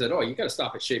Muskoka said, oh, you got to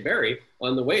stop at Shea Berry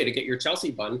on the way to get your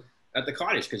Chelsea bun at the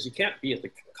cottage, because you can't be at the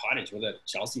cottage without a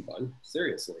Chelsea bun.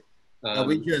 Seriously.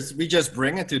 We just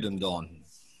bring it to them, Don.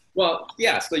 Well,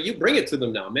 yeah, so you bring it to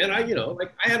them now, man. I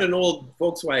had an old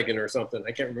Volkswagen or something.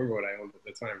 I can't remember what I owned at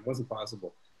the time. It wasn't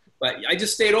possible. But I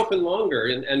just stayed open longer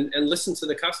and listened to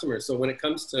the customers. So when it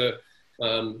comes to,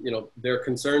 their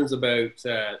concerns about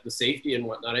the safety and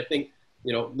whatnot, I think,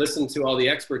 listen to all the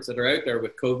experts that are out there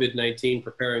with COVID-19,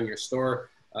 preparing your store,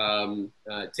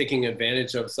 taking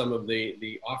advantage of some of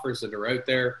the offers that are out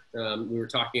there. We were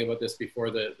talking about this before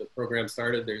the program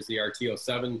started. There's the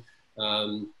RTO7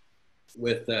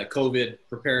 with COVID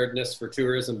preparedness for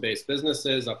tourism-based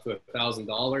businesses, up to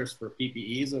 $1,000 for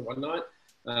PPEs and whatnot.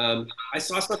 I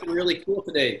saw something really cool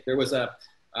today. There was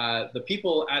the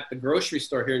people at the grocery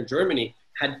store here in Germany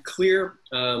had clear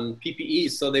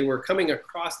PPEs, so they were coming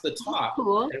across the top,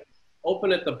 Cool. and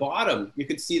open at the bottom. You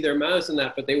could see their mouths and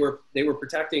that, but they were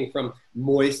protecting from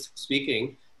moist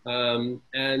speaking,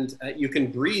 and you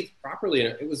can breathe properly.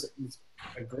 And it was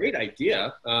a great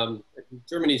idea.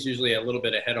 Germany's usually a little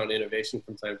bit ahead on innovation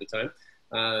from time to time,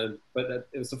 but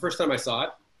it was the first time I saw it,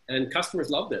 and customers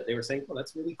loved it. They were saying, "Oh,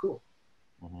 that's really cool."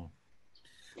 Mm-hmm.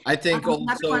 I think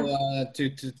also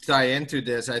to tie into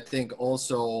this, I think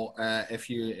also if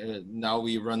you now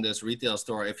we run this retail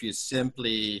store, if you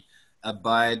simply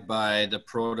abide by the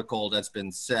protocol that's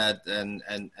been set and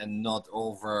not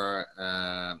over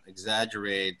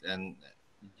exaggerate and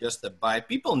just abide,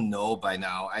 people know by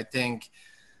now. I think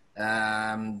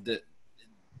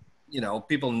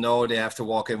people know they have to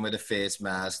walk in with a face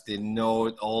mask. They know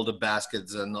all the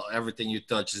baskets and everything you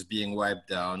touch is being wiped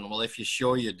down. Well, if you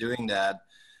show you're doing that,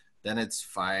 then it's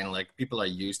fine. Like, people are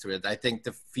used to it. I think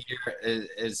the fear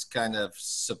is kind of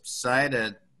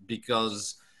subsided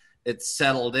because it's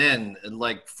settled in.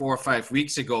 Like 4 or 5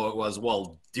 weeks ago, it was,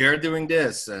 well, they're doing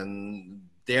this and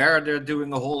they're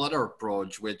doing a whole other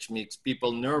approach, which makes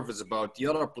people nervous about the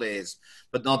other place,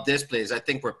 but not this place. I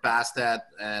think we're past that.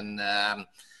 And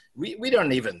we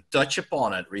don't even touch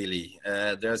upon it really.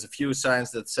 There's a few signs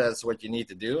that says what you need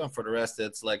to do. And for the rest,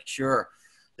 it's like, sure,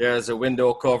 there's a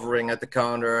window covering at the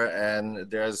counter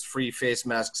and there's free face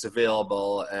masks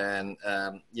available and,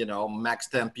 max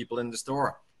 10 people in the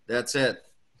store. That's it.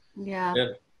 Yeah.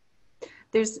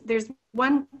 There's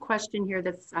one question here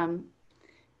that's a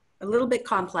little bit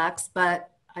complex, but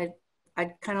I'd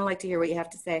kind of like to hear what you have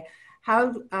to say.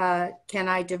 How can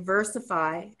I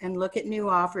diversify and look at new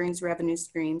offerings, revenue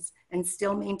streams, and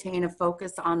still maintain a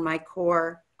focus on my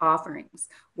core offerings?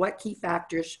 What key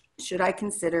factors should I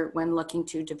consider when looking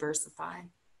to diversify?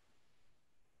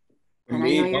 And I know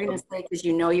you're going to say, because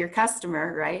you know your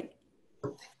customer, right?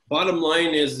 Bottom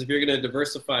line is, if you're going to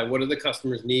diversify, what do the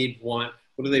customers need, want?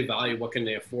 What do they value? What can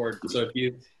they afford? So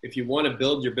if you want to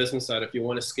build your business out, if you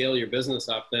want to scale your business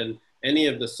up, then any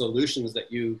of the solutions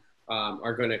that you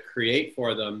are going to create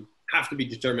for them have to be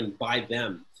determined by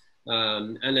them.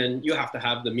 And then you have to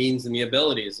have the means and the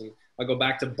abilities. And I'll go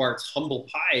back to Bart's Humble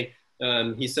Pie.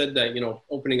 He said that,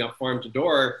 opening up farm to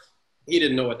door, he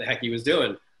didn't know what the heck he was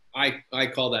doing. I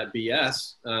call that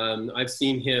BS. I've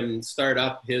seen him start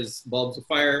up his Bulbs of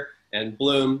Fire and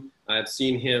Bloom. I've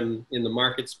seen him in the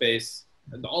market space.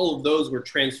 And all of those were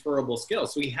transferable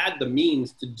skills. So he had the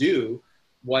means to do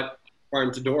what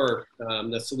farm to door,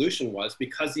 the solution was,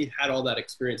 because he had all that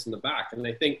experience in the back. And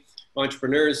I think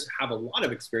entrepreneurs have a lot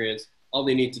of experience. All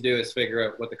they need to do is figure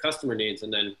out what the customer needs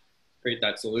and then create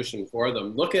that solution for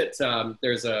them. Look at,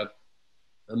 there's a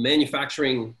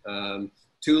manufacturing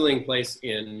tooling place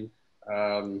in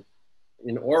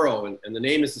Oro, and the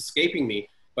name is escaping me.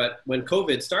 But when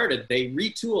COVID started, they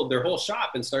retooled their whole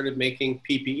shop and started making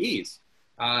PPEs.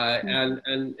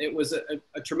 And it was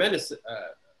a tremendous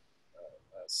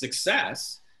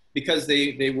success because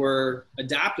they were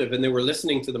adaptive and they were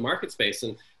listening to the market space.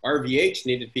 And RVH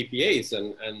needed PPAs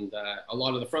and a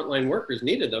lot of the frontline workers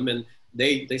needed them. And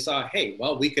they saw, hey,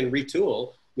 well, we can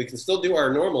retool. We can still do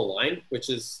our normal line, which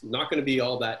is not going to be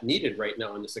all that needed right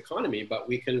now in this economy, but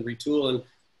we can retool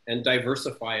and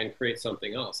diversify and create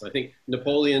something else. I think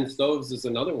Napoleon Stoves is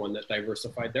another one that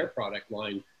diversified their product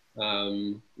line.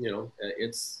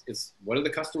 It's what do the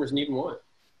customers need and want?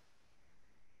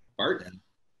 Bart?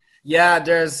 Yeah,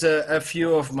 there's a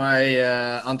few of my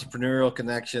entrepreneurial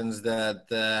connections that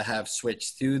have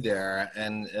switched to there,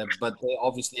 and but they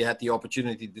obviously had the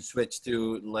opportunity to switch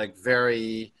to like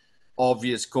very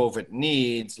obvious COVID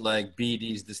needs, like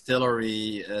BD's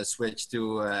Distillery switched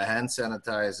to hand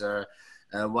sanitizer.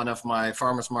 One of my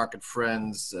farmers market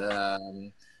friends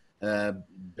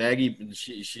baggy.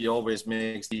 She always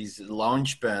makes these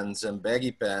lounge pants and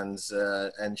baggy pants,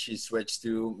 and she switched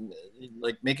to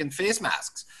like making face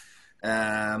masks,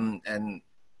 and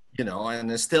you know, and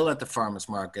is still at the farmers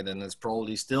market, and is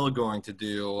probably still going to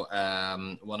do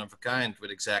one of a kind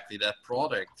with exactly that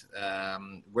product,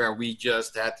 where we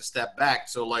just had to step back.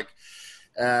 So like,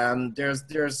 there's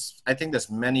I think there's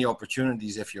many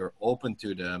opportunities if you're open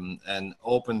to them and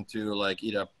open to like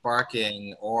either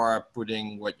parking or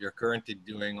putting what you're currently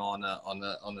doing on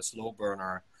a slow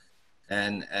burner,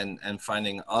 and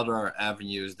finding other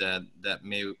avenues that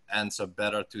may answer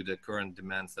better to the current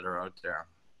demands that are out there.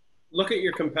 Look at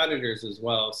your competitors as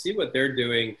well. See what they're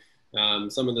doing.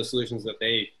 Some of the solutions that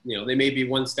they may be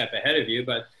one step ahead of you,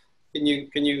 but can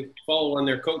you follow on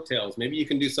their coattails? Maybe you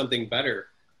can do something better.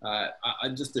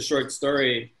 Just a short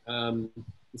story. The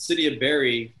city of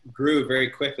Barrie grew very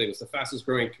quickly. It was the fastest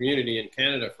growing community in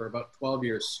Canada for about 12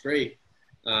 years straight.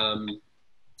 And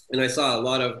I saw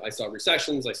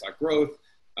recessions, I saw growth.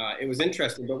 It was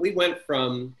interesting, but we went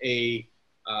from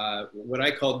what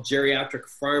I call geriatric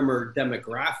farmer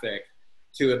demographic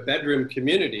to a bedroom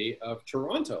community of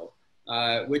Toronto,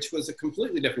 which was a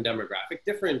completely different demographic,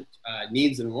 different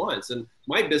needs and wants. And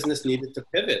my business needed to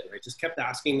pivot. I just kept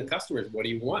asking the customers, what do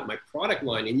you want? My product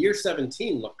line in year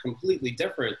 17 looked completely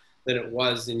different than it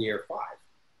was in year 5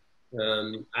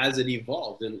 as it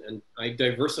evolved. And I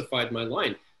diversified my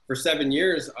line. For 7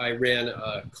 years, I ran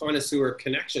a connoisseur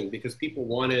connection because people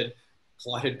wanted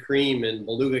clotted cream and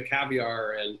beluga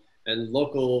caviar and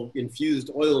local infused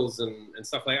oils and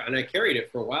stuff like that. And I carried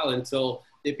it for a while until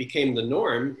it became the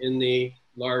norm in the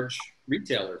large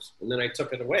retailers. And then I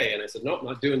took it away and I said, nope, I'm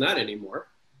not doing that anymore.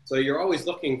 So you're always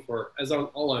looking for, as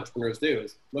all entrepreneurs do,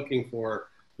 is looking for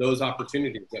those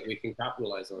opportunities that we can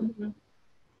capitalize on. Mm-hmm.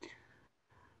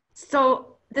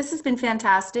 So this has been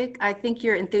fantastic. I think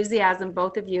your enthusiasm,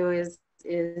 both of you, is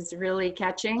really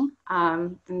catching,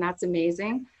 and that's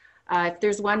amazing. If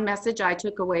there's one message I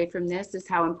took away from this is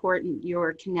how important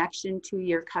your connection to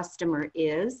your customer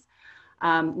is.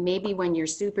 Maybe when you're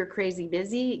super crazy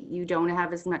busy, you don't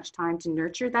have as much time to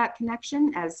nurture that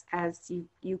connection as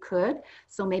you could.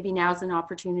 So maybe now's an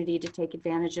opportunity to take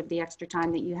advantage of the extra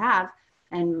time that you have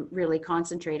and really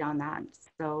concentrate on that.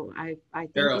 So I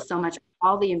thank Carol, you so much for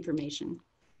all the information.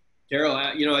 Carol,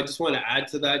 I just want to add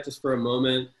to that just for a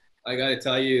moment. I got to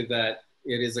tell you that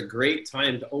it is a great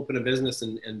time to open a business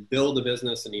and build a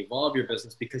business and evolve your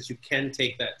business, because you can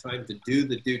take that time to do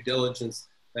the due diligence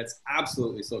that's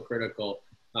absolutely so critical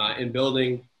in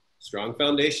building strong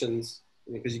foundations,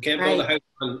 because you can't build a house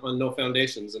on no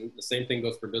foundations, and the same thing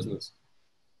goes for business.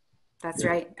 That's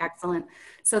right. Excellent.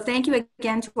 So thank you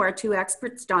again to our two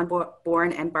experts, Don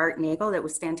Bourne and Bart Nagel. That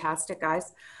was fantastic,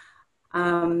 guys.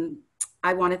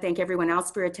 I want to thank everyone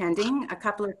else for attending. A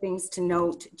couple of things to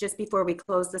note just before we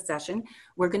close the session.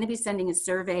 We're going to be sending a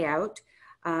survey out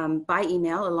by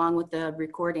email along with the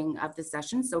recording of the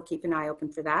session, so keep an eye open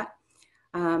for that.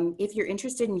 If you're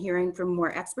interested in hearing from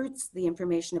more experts, the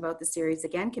information about the series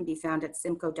again can be found at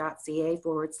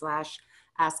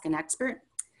simcoe.ca/ask-an-expert.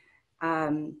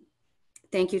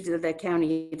 Thank you to the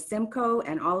County of Simcoe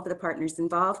and all of the partners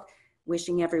involved.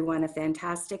 Wishing everyone a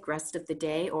fantastic rest of the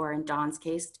day, or in Don's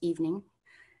case, evening.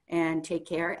 And take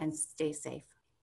care and stay safe.